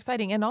super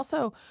exciting. And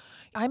also,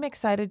 I'm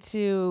excited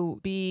to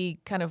be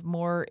kind of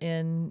more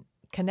in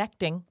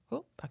connecting.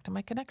 Oh, back to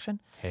my connection.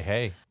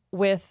 Hey.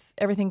 With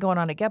everything going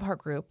on at Gebhardt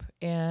Group.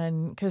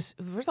 And because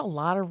there's a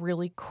lot of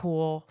really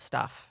cool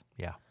stuff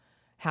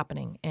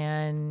happening.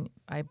 And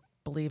I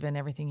believe in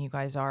everything you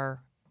guys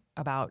are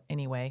about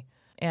anyway.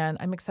 And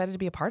I'm excited to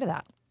be a part of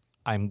that.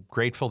 I'm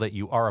grateful that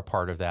you are a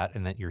part of that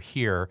and that you're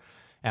here.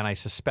 And I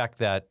suspect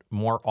that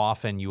more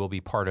often you will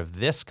be part of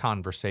this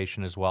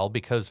conversation as well,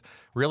 because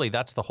really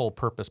that's the whole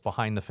purpose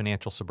behind the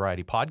Financial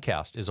Sobriety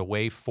Podcast, is a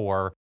way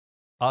for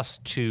us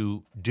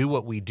to do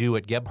what we do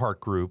at Gebhardt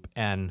Group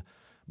and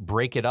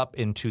break it up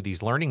into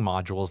these learning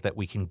modules that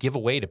we can give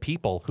away to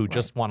people who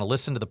just want to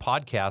listen to the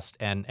podcast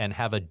and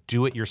have a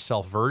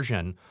do-it-yourself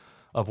version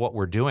of what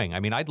we're doing. I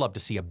mean, I'd love to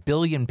see 1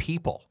 billion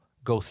people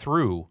go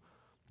through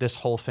this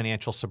whole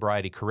financial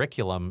sobriety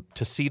curriculum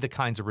to see the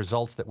kinds of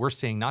results that we're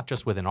seeing, not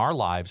just within our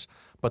lives,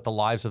 but the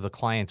lives of the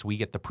clients we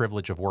get the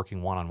privilege of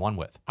working one-on-one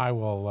with.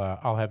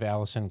 I'll have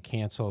Allison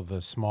cancel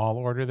the small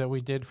order that we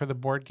did for the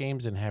board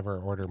games and have her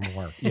order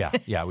more.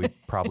 Yeah, we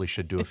probably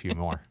should do a few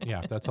more.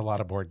 Yeah, that's a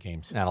lot of board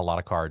games. And a lot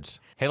of cards.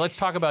 Hey, let's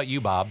talk about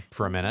you, Bob,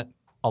 for a minute.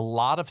 A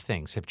lot of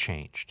things have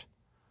changed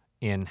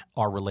in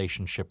our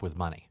relationship with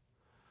money.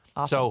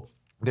 Awesome. So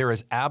there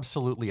is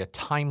absolutely a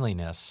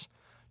timeliness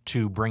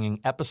to bringing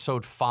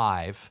episode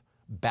 5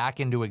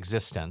 back into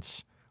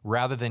existence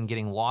rather than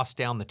getting lost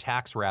down the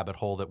tax rabbit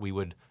hole that we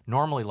would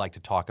normally like to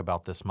talk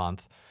about this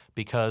month,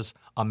 because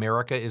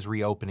America is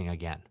reopening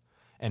again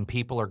and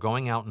people are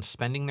going out and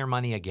spending their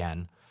money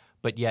again.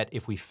 But yet,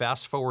 if we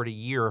fast forward a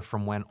year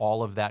from when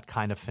all of that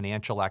kind of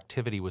financial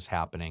activity was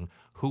happening,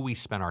 who we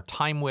spent our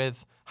time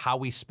with, how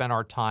we spent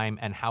our time,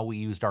 and how we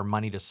used our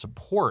money to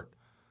support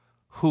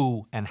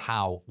who and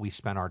how we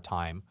spent our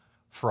time,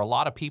 for a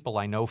lot of people,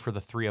 I know for the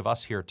 3 of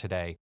us here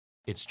today,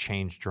 it's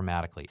changed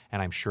dramatically.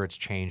 And I'm sure it's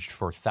changed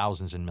for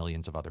thousands and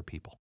millions of other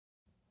people.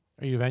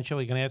 Are you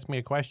eventually going to ask me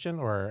a question?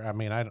 Or, I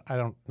mean, I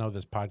don't know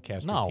this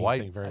podcast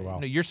routine thing very well.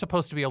 No, you're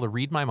supposed to be able to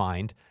read my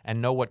mind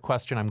and know what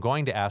question I'm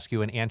going to ask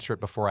you and answer it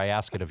before I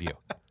ask it of you.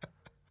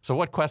 So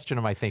what question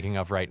am I thinking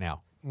of right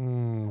now?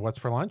 What's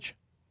for lunch?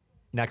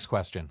 Next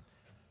question.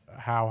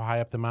 How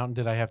high up the mountain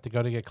did I have to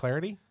go to get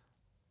clarity?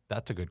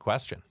 That's a good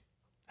question.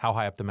 How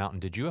high up the mountain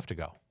did you have to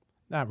go?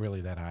 Not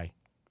really that high,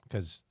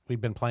 because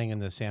we've been playing in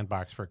the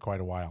sandbox for quite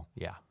a while.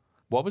 Yeah.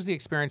 What was the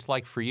experience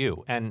like for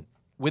you? And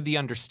with the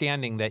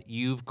understanding that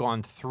you've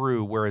gone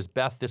through, whereas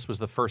Beth, this was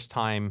the first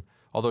time,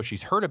 although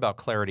she's heard about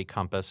Clarity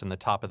Compass and the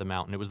top of the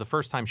mountain, it was the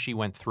first time she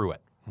went through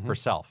it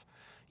herself.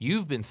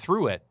 You've been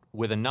through it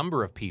with a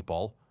number of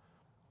people.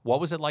 What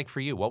was it like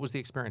for you? What was the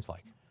experience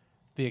like?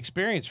 The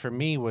experience for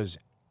me was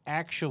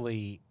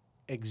actually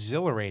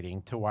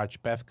exhilarating to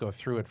watch Beth go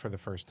through it for the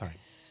first time.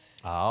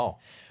 Oh.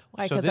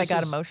 Why? Because I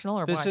got emotional,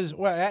 or this why? is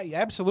well,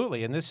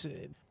 absolutely, and this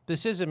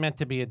isn't meant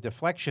to be a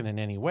deflection in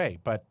any way,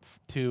 but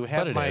to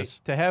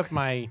have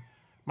my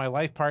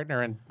life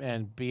partner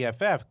and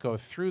BFF go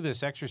through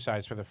this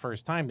exercise for the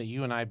first time that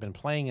you and I have been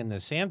playing in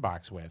this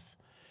sandbox with,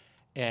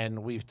 and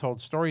we've told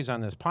stories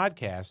on this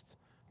podcast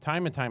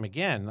time and time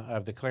again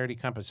of the Clarity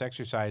Compass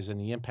exercise and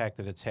the impact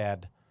that it's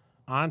had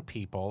on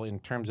people in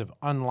terms of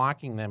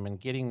unlocking them and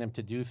getting them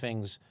to do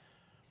things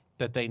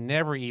that they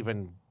never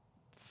even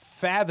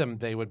fathomed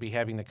they would be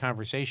having the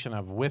conversation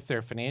of with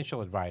their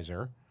financial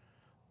advisor,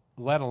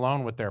 let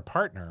alone with their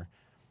partner.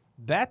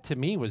 That, to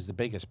me, was the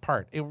biggest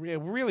part. It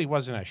really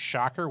wasn't a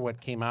shocker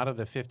what came out of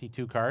the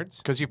 52 cards.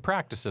 Because you've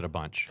practiced it a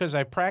bunch. Because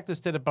I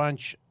practiced it a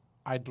bunch.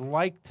 I'd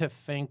like to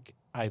think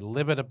I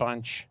live it a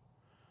bunch.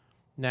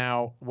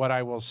 Now, what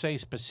I will say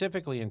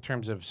specifically in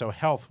terms of, so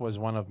health was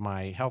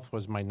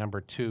my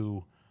number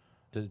 2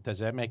 Does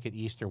that make it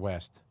east or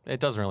west? It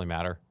doesn't really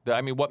matter.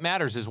 I mean, what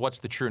matters is what's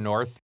the true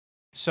north.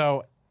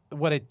 So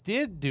what it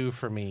did do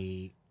for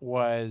me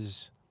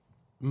was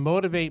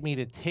motivate me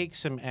to take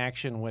some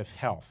action with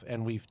health.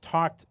 And we've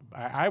talked,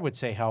 I would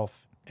say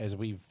health, as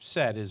we've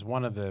said, is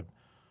one of the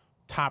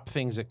top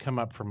things that come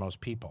up for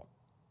most people.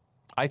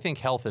 I think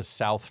health is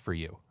south for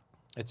you.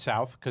 It's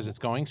south because it's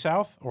going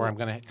south, or I'm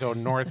going to go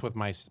north with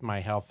my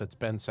health that's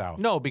been south?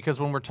 No, because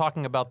when we're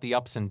talking about the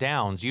ups and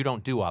downs, you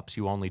don't do ups,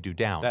 you only do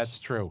downs. That's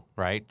true.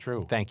 right.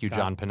 True. Thank you,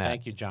 John Panette.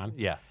 Thank you, John.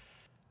 Yeah.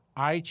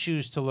 I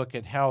choose to look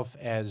at health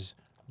as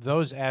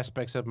those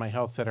aspects of my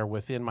health that are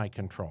within my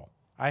control.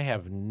 I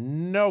have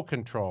no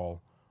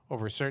control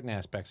over certain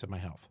aspects of my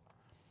health.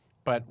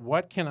 But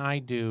what can I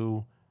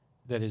do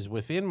that is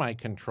within my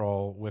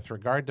control with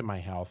regard to my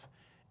health?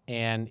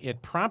 And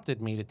it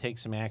prompted me to take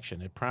some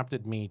action. It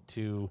prompted me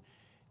to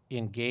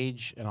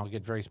engage, and I'll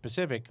get very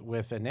specific,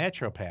 with a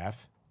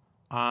naturopath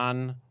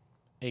on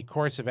a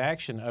course of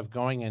action of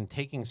going and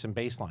taking some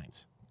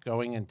baselines,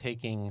 going and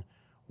taking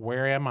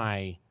where am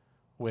I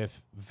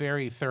with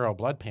very thorough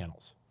blood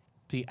panels.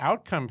 The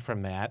outcome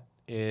from that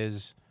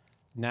is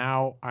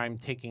now I'm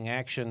taking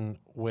action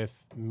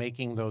with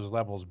making those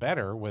levels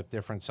better with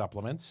different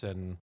supplements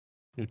and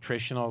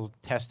nutritional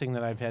testing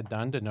that I've had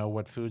done to know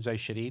what foods I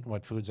should eat and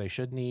what foods I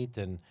shouldn't eat.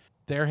 And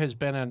there has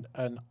been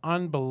an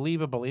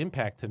unbelievable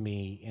impact to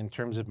me in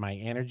terms of my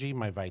energy,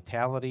 my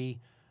vitality,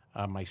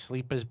 my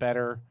sleep is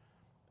better.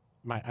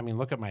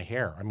 Look at my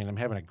hair. I'm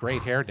having a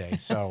great hair day.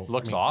 So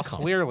Looks awesome.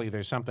 Clearly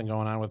there's something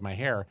going on with my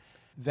hair.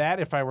 That,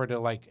 if I were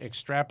to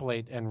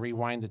extrapolate and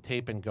rewind the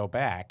tape and go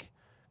back,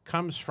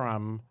 comes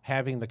from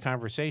having the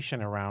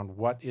conversation around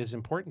what is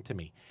important to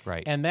me.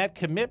 Right. And that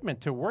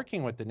commitment to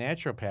working with the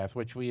naturopath,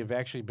 which we have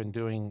actually been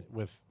doing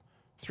with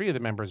 3 of the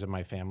members of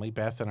my family,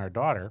 Beth and our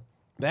daughter,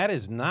 that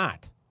is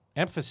not,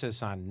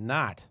 emphasis on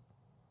not,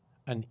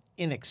 an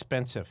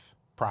inexpensive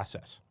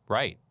process.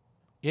 Right.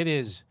 It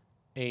is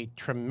a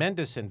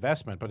tremendous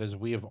investment, but as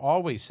we have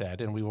always said,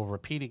 and we will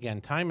repeat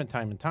again time and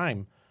time and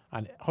time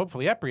on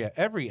hopefully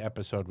every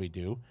episode we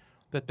do,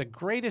 that the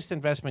greatest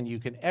investment you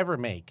can ever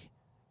make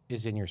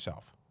is in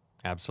yourself.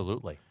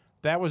 Absolutely.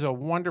 That was a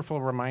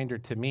wonderful reminder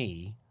to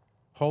me,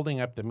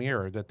 holding up the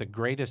mirror, that the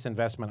greatest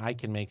investment I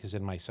can make is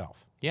in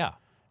myself. Yeah.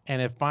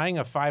 And if buying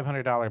a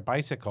 $500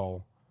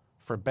 bicycle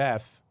for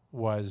Beth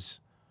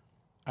was,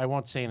 I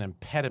won't say an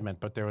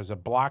impediment, but there was a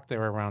block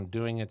there around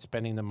doing it,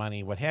 spending the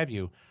money, what have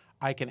you,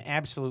 I can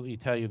absolutely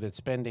tell you that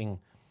spending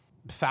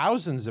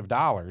thousands of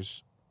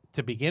dollars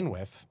to begin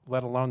with,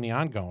 let alone the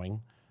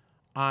ongoing,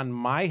 on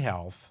my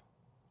health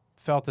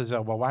felt as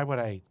though, well, why would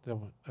I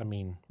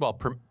mean... Well,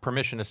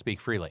 permission to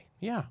speak freely.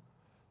 Yeah.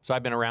 So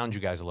I've been around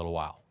you guys a little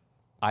while.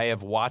 I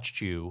have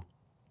watched you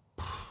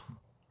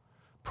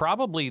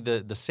probably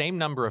the same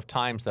number of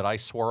times that I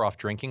swore off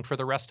drinking for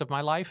the rest of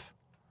my life.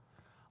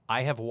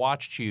 I have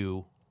watched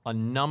you a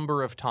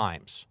number of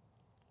times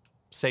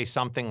say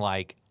something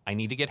like, I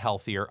need to get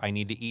healthier. I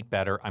need to eat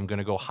better. I'm going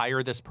to go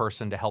hire this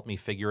person to help me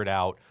figure it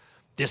out.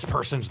 This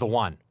person's the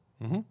one.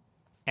 Mm-hmm.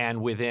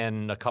 And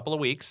within a couple of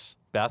weeks,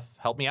 Beth,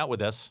 help me out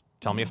with this.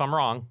 Tell me if I'm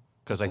wrong,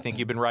 because I think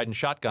you've been riding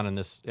shotgun in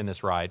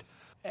this ride.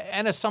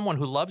 And as someone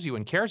who loves you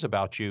and cares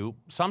about you,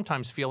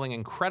 sometimes feeling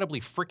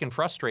incredibly freaking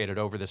frustrated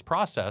over this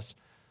process,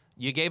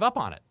 you gave up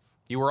on it.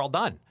 You were all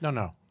done.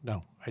 No.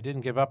 I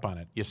didn't give up on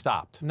it. You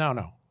stopped.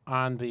 No.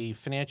 On the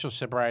financial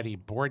sobriety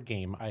board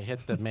game, I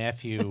hit the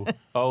Matthew...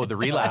 Oh, the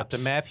relapse.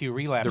 the Matthew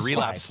relapse The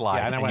relapse slide.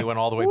 Yeah, and you went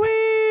all the way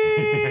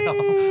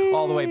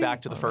all the way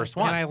back to the first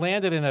one. And I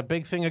landed in a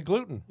big thing of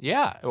gluten.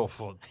 Yeah.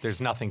 Well,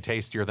 there's nothing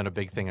tastier than a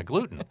big thing of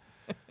gluten.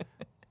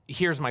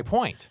 Here's my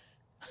point.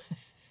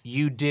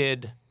 You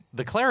did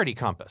the Clarity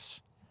Compass.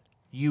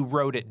 You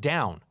wrote it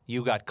down.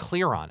 You got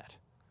clear on it.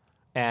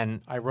 And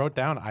I wrote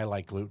down, I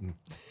like gluten.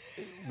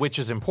 which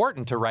is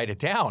important to write it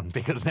down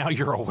because now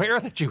you're aware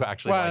that you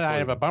actually like gluten. I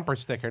have a bumper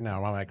sticker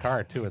now on my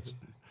car, too.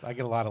 I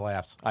get a lot of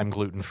laughs. I'm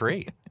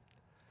gluten-free.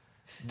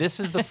 This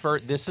is the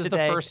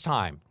first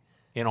time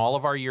in all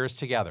of our years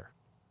together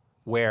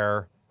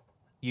where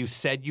you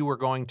said you were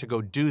going to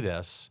go do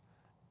this,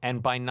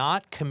 and by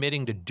not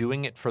committing to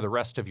doing it for the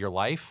rest of your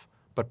life,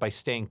 but by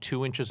staying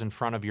 2 inches in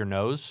front of your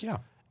nose,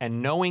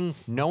 and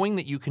knowing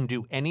that you can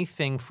do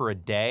anything for a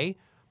day,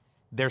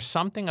 there's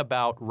something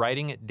about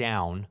writing it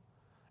down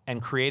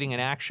and creating an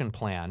action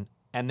plan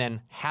and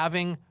then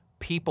having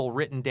people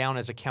written down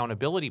as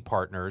accountability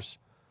partners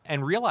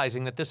and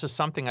realizing that this is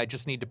something I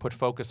just need to put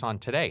focus on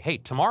today. Hey,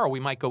 tomorrow we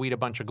might go eat a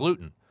bunch of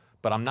gluten,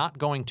 but I'm not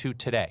going to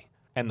today.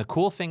 And the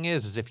cool thing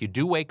is if you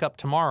do wake up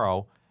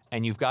tomorrow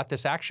and you've got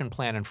this action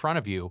plan in front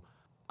of you,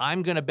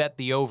 I'm going to bet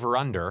the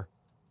over-under.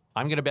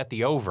 I'm going to bet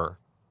the over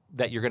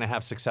that you're going to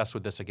have success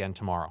with this again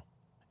tomorrow.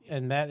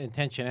 And that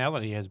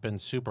intentionality has been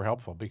super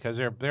helpful because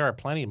there are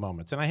plenty of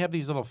moments. And I have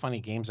these little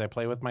funny games I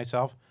play with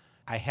myself.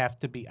 I have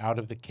to be out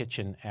of the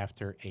kitchen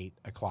after 8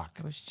 o'clock.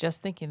 I was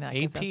just thinking that.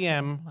 8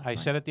 p.m. I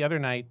said it the other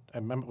night. I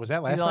remember, was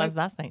that last night?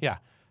 Last night. Yeah.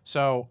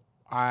 So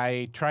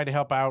I try to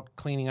help out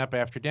cleaning up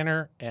after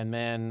dinner, and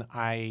then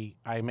I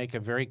make a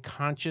very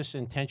conscious,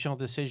 intentional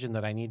decision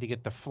that I need to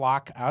get the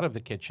flock out of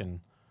the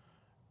kitchen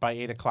by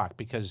 8 o'clock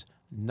because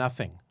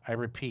nothing, I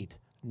repeat,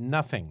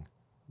 nothing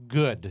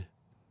good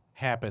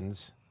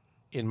happens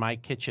in my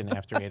kitchen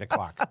after 8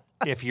 o'clock.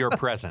 If you're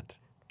present,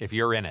 if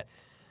you're in it.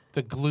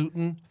 The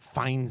gluten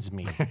finds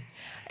me.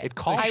 It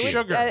calls The you.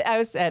 sugar. I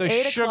was at the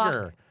 8 sugar.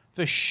 o'clock.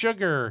 The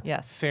sugar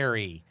Yes.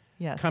 fairy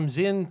Yes. comes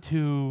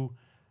into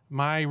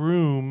my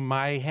room,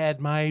 my head,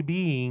 my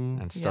being.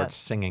 And starts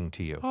Yes. singing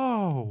to you.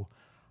 Oh,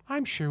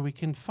 I'm sure we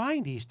can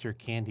find Easter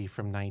candy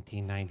from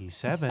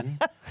 1997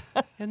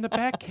 in the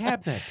back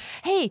cabinet.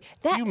 Hey,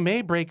 that. You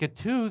may break a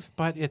tooth,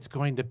 but it's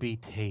going to be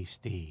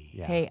tasty.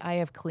 Yeah. Hey, I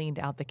have cleaned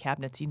out the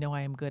cabinets. You know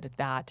I am good at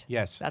that.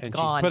 Yes, That's and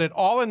gone. she's put it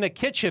all in the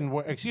kitchen,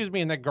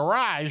 in the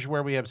garage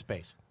where we have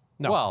space.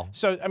 No. Well,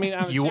 so, I mean,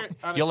 on a You'll on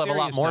a have a lot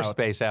serious more note,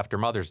 space after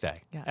Mother's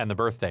Day Yes. and the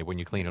birthday when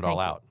you clean it all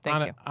Thank you. out. Thank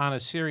on you. on a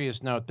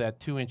serious note, that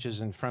 2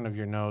 inches in front of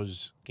your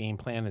nose game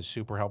plan is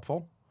super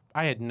helpful.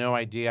 I had no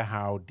idea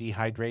how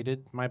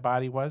dehydrated my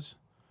body was.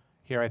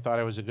 Here I thought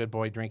I was a good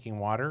boy drinking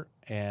water,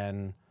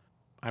 and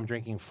I'm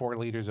drinking 4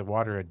 liters of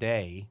water a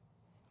day.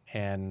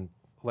 And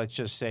let's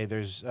just say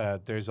there's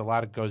a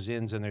lot of goes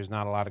ins and there's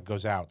not a lot of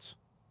goes outs.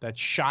 That's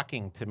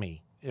shocking to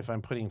me. If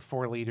I'm putting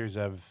 4 liters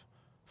of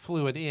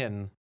fluid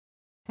in,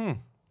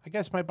 I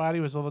guess my body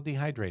was a little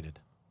dehydrated.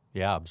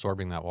 Yeah,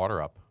 absorbing that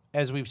water up.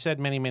 As we've said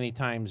many, many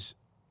times,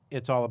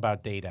 it's all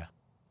about data,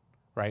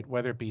 right?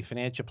 Whether it be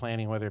financial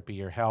planning, whether it be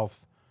your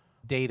health,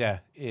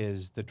 data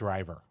is the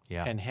driver.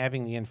 Yeah. And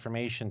having the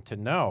information to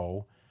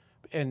know,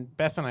 and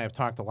Beth and I have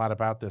talked a lot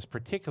about this,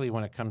 particularly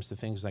when it comes to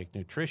things like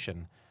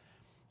nutrition,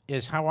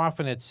 is how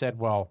often it's said,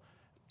 well,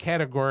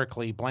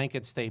 categorically,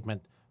 blanket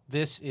statement,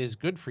 this is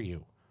good for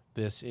you,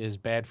 this is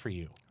bad for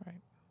you. Right.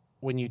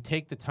 When you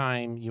take the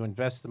time, you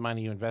invest the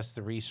money, you invest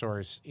the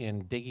resource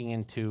in digging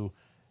into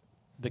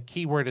the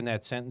key word in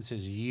that sentence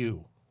is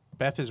you.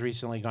 Beth has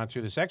recently gone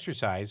through this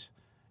exercise,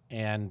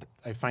 and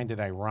I find it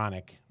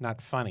ironic,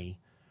 not funny,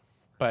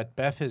 but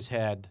Beth has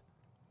had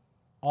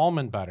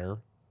almond butter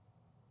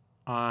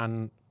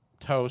on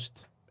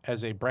toast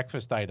as a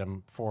breakfast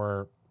item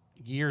for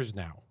years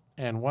now.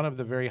 And one of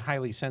the very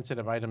highly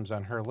sensitive items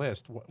on her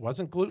list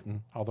wasn't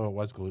gluten, although it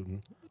was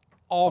gluten,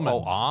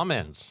 almonds. Oh,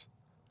 almonds.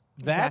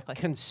 That Exactly.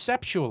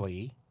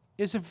 conceptually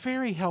is a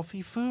very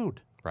healthy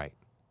food, Right,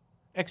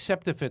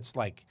 except if it's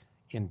like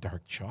in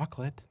dark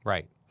chocolate.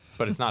 right.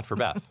 But it's not for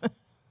Beth.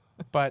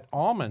 But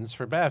almonds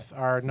for Beth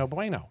are no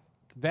bueno.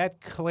 That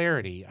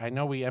clarity, I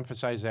know we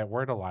emphasize that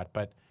word a lot,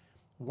 but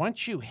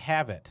once you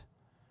have it,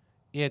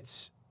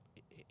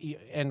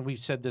 and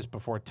we've said this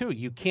before too,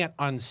 you can't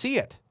unsee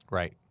it.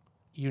 Right.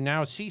 You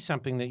now see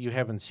something that you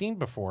haven't seen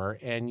before,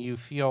 and you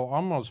feel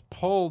almost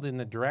pulled in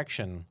the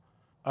direction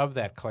of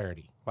that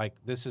clarity. Like,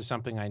 this is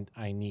something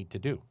I need to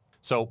do.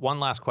 So one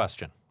last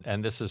question,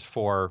 and this is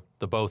for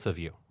the both of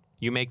you.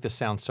 You make this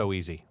sound so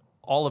easy.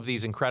 All of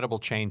these incredible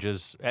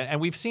changes,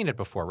 and we've seen it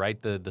before, right?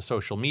 The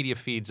social media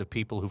feeds of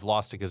people who've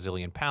lost a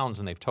gazillion pounds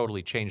and they've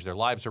totally changed their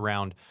lives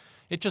around.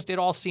 It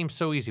all seems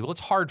so easy. Well,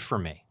 it's hard for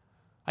me.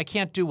 I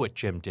can't do what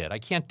Jim did. I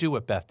can't do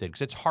what Beth did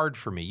because it's hard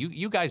for me.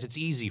 You guys, it's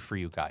easy for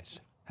you guys.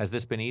 Has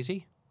this been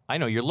easy? I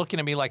know you're looking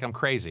at me like I'm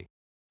crazy.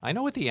 I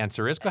know what the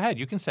answer is. Go ahead.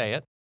 You can say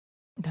it.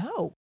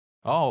 No,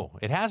 Oh,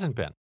 it hasn't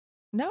been.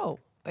 no,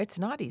 it's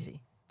not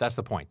easy. That's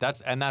the point.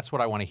 That's what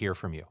I want to hear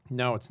from you.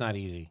 No, it's not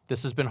easy.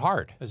 This has been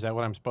hard. Is that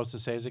what I'm supposed to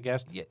say as a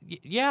guest?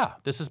 Yeah,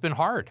 this has been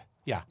hard.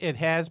 Yeah, it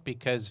has,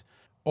 because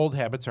old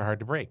habits are hard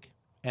to break.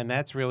 And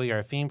that's really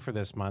our theme for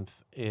this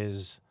month,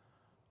 is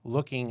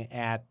looking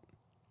at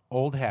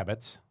old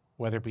habits,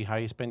 whether it be how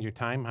you spend your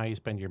time, how you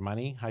spend your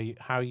money,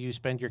 how you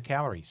spend your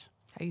calories,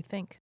 How you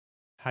think?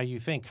 how you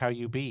think, how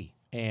you be,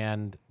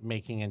 and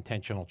making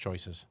intentional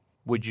choices.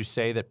 Would you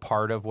say that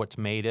part of what's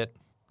made it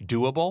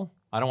doable?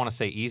 I don't want to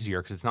say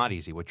easier because it's not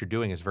easy. What you're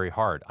doing is very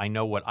hard. I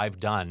know what I've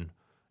done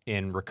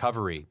in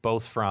recovery,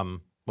 both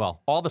from,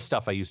 well, all the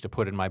stuff I used to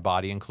put in my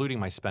body, including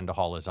my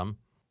spendaholism,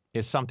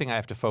 is something I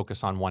have to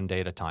focus on one day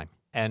at a time.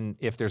 And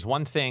if there's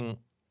one thing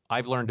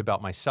I've learned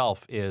about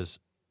myself is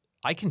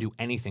I can do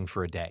anything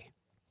for a day.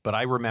 But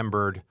I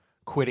remembered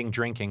quitting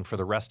drinking for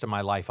the rest of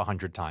my life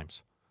 100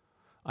 times.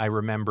 I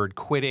remembered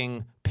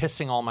quitting,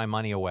 pissing all my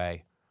money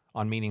away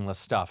on meaningless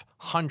stuff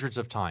hundreds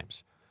of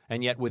times.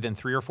 And yet within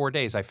 3 or 4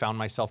 days, I found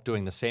myself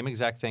doing the same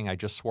exact thing I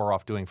just swore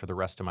off doing for the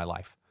rest of my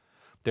life.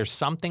 There's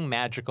something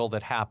magical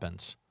that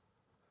happens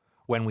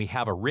when we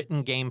have a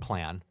written game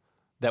plan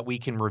that we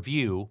can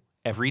review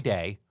every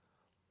day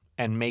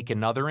and make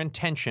another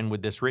intention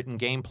with this written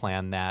game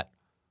plan that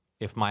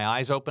if my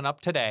eyes open up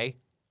today,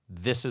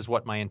 this is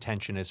what my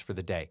intention is for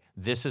the day.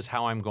 This is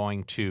how I'm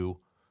going to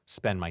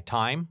spend my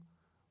time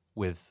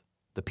with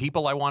the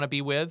people I want to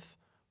be with,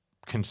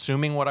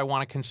 consuming what I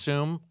want to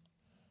consume,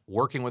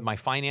 working with my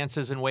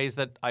finances in ways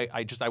that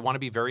I want to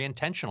be very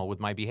intentional with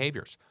my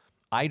behaviors.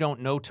 I don't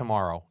know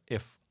tomorrow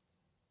if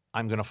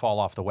I'm going to fall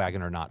off the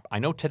wagon or not. I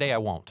know today I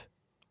won't.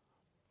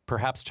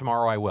 Perhaps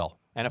tomorrow I will.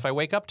 And if I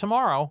wake up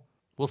tomorrow,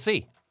 we'll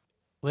see.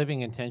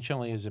 living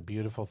intentionally is a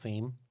beautiful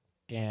theme,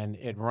 and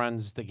it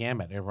runs the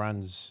gamut. It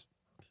runs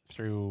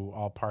through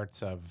all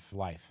parts of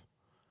life.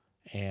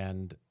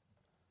 And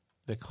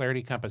the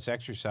Clarity Compass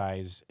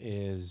exercise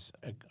is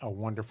a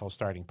wonderful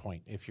starting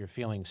point. If you're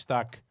feeling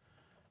stuck,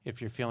 if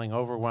you're feeling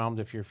overwhelmed,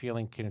 if you're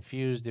feeling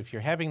confused, if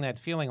you're having that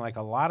feeling like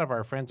a lot of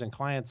our friends and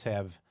clients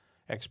have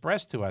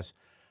expressed to us,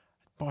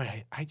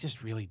 boy, I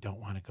just really don't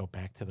want to go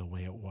back to the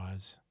way it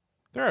was.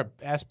 There are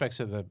aspects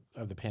of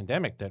the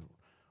pandemic that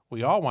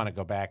we all want to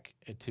go back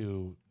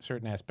to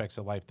certain aspects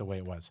of life the way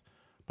it was,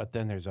 but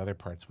then there's other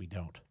parts we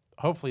don't.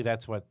 Hopefully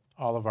that's what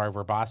all of our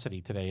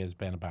verbosity today has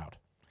been about.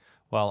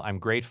 Well, I'm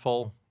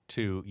grateful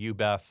to you,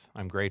 Beth.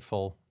 I'm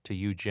grateful to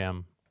you,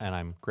 Jim, and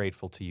I'm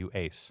grateful to you,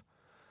 Ace,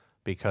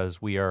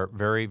 because we are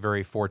very,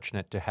 very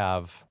fortunate to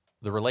have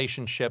the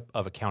relationship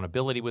of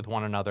accountability with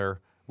one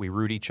another. We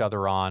root each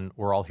other on.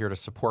 We're all here to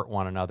support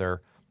one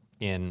another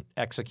in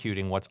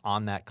executing what's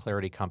on that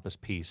Clarity Compass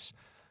piece.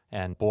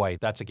 And boy,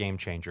 that's a game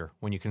changer.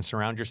 When you can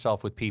surround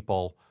yourself with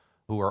people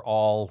who are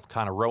all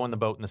kind of rowing the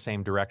boat in the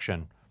same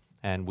direction,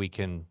 and we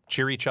can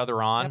cheer each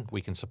other on,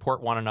 we can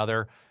support one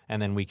another,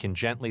 and then we can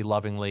gently,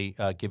 lovingly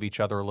give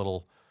each other a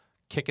little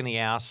kick in the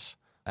ass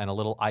and a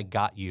little I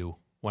got you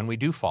when we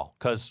do fall,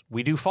 because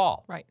we do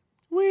fall. Right.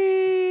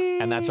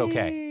 And that's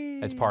okay.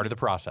 It's part of the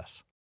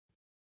process.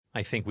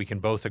 I think we can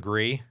both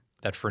agree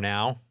that for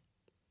now,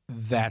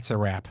 That's a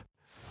wrap.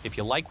 if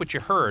you like what you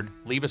heard,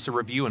 leave us a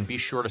review and be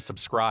sure to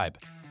subscribe.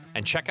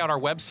 And check out our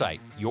website,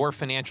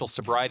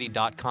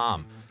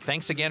 yourfinancialsobriety.com.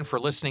 Thanks again for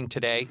listening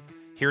today.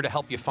 Here to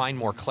help you find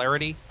more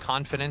clarity,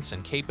 confidence,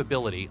 and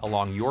capability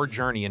along your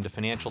journey into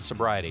financial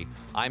sobriety.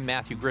 I'm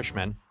Matthew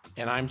Grishman.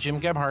 And I'm Jim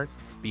Gebhardt.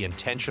 Be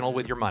intentional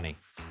with your money.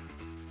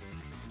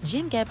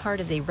 Jim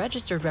Gebhardt is a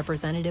registered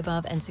representative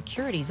of and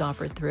securities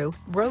offered through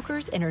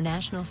Brokers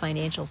International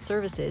Financial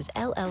Services,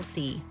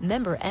 LLC,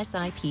 member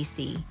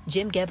SIPC.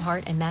 Jim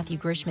Gebhardt and Matthew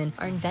Grishman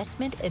are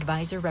investment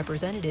advisor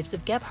representatives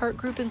of Gebhardt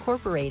Group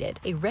Incorporated,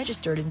 a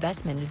registered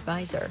investment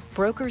advisor.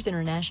 Brokers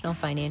International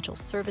Financial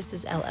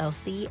Services,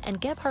 LLC,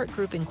 and Gebhardt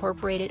Group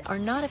Incorporated are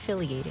not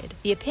affiliated.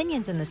 The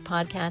opinions in this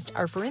podcast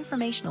are for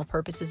informational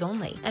purposes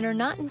only and are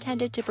not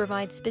intended to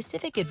provide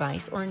specific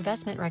advice or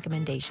investment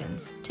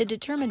recommendations. To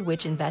determine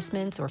which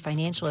investments or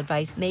financial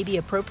advice may be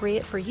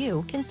appropriate for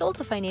you, consult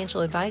a financial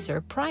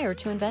advisor prior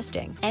to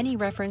investing. Any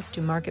reference to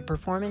market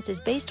performance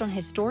is based on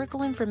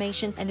historical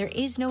information, and there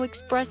is no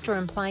expressed or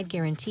implied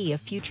guarantee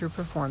of future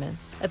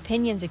performance.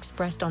 Opinions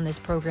expressed on this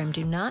program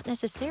do not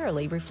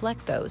necessarily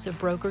reflect those of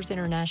Brokers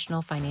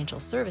International Financial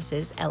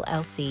Services,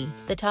 LLC.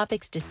 The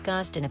topics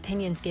discussed and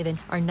opinions given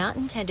are not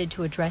intended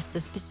to address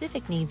the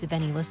specific needs of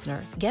any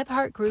listener.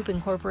 Gebhardt Group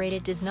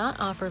Incorporated does not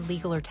offer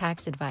legal or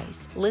tax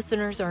advice.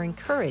 Listeners are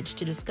encouraged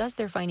to discuss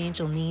their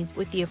financial needs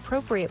with the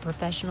appropriate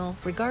professional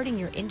regarding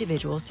your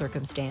individual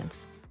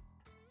circumstance.